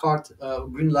white card,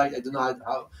 green light. I don't know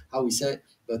how we say,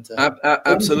 But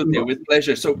Absolutely, with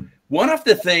pleasure. So one of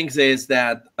the things is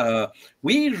that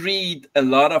we read a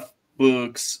lot of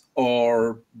books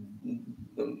or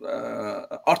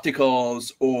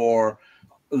articles or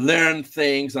learn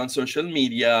things on social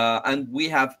media, and we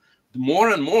have more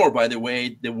and more, by the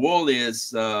way, the world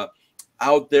is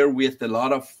out there with a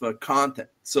lot of content.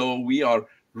 So we are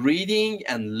reading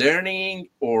and learning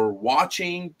or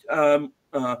watching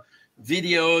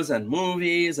videos and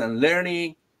movies and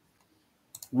learning.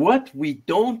 What we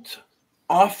don't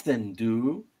often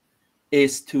do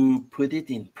is to put it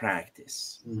in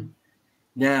practice.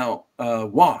 Now,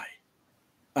 why?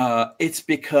 It's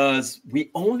because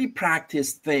we only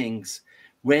practice things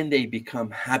when they become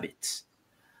habits.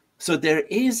 So there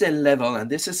is a level, and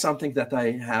this is something that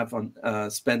I have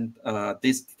spent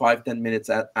these 5-10 minutes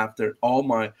after all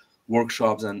my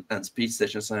workshops and speech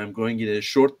sessions. I am going in a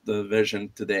short version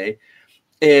today,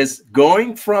 is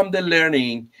going from the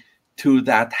learning to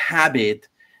that habit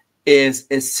is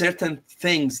certain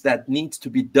things that needs to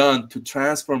be done to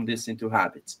transform this into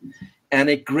habits. And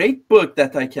a great book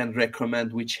that I can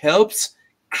recommend, which helps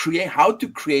create how to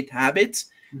create habits,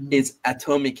 is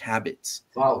Atomic Habits.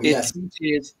 Wow, yes.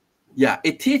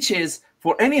 It teaches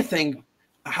for anything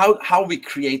how we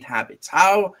create habits.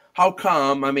 How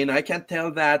come? I mean, I can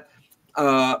tell that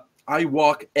I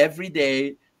walk every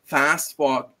day, fast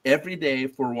walk every day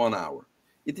for 1 hour.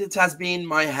 It has been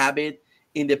my habit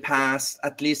in the past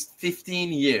at least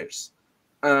 15 years.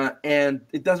 And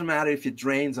it doesn't matter if it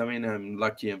rains. I mean, I'm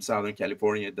lucky I'm Southern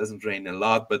California. It doesn't rain a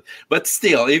lot, but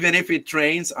still, even if it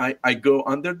rains, I go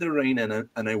under the rain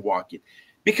and I walk it,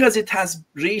 because it has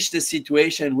reached a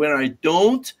situation where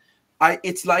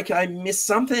it's like I missed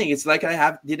something. It's like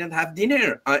I didn't have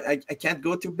dinner. I can't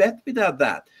go to bed without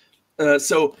that.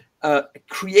 So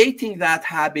creating that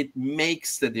habit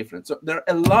makes the difference. So there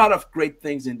are a lot of great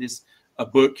things in this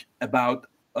book about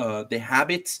the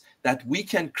habits that we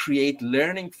can create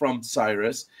learning from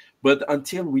Cyrus, but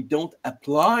until we don't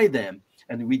apply them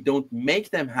and we don't make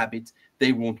them habits,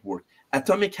 they won't work.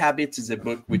 Atomic Habits is a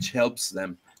book which helps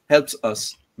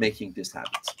us making these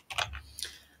habits.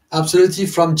 Absolutely.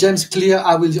 From James Clear,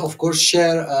 I will of course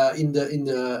share in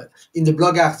the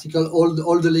blog article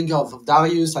all the link of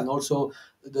Darius, and also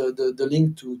the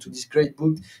link to this great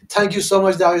book. Thank you so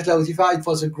much, Darius Lahoutifard. It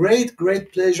was a great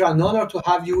pleasure and honor to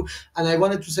have you. And I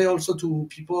wanted to say also to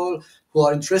people who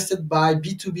are interested by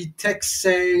B2B tech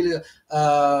sale,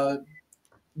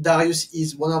 Darius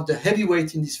is one of the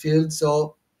heavyweights in this field.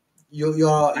 So you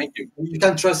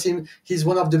can trust him. He's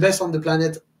one of the best on the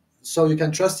planet. So you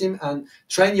can trust him and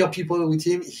train your people with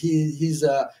him. He's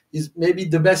maybe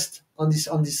the best on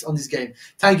this game.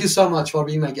 Thank you so much for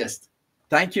being my guest.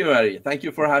 Thank you, Ari. Thank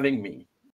you for having me.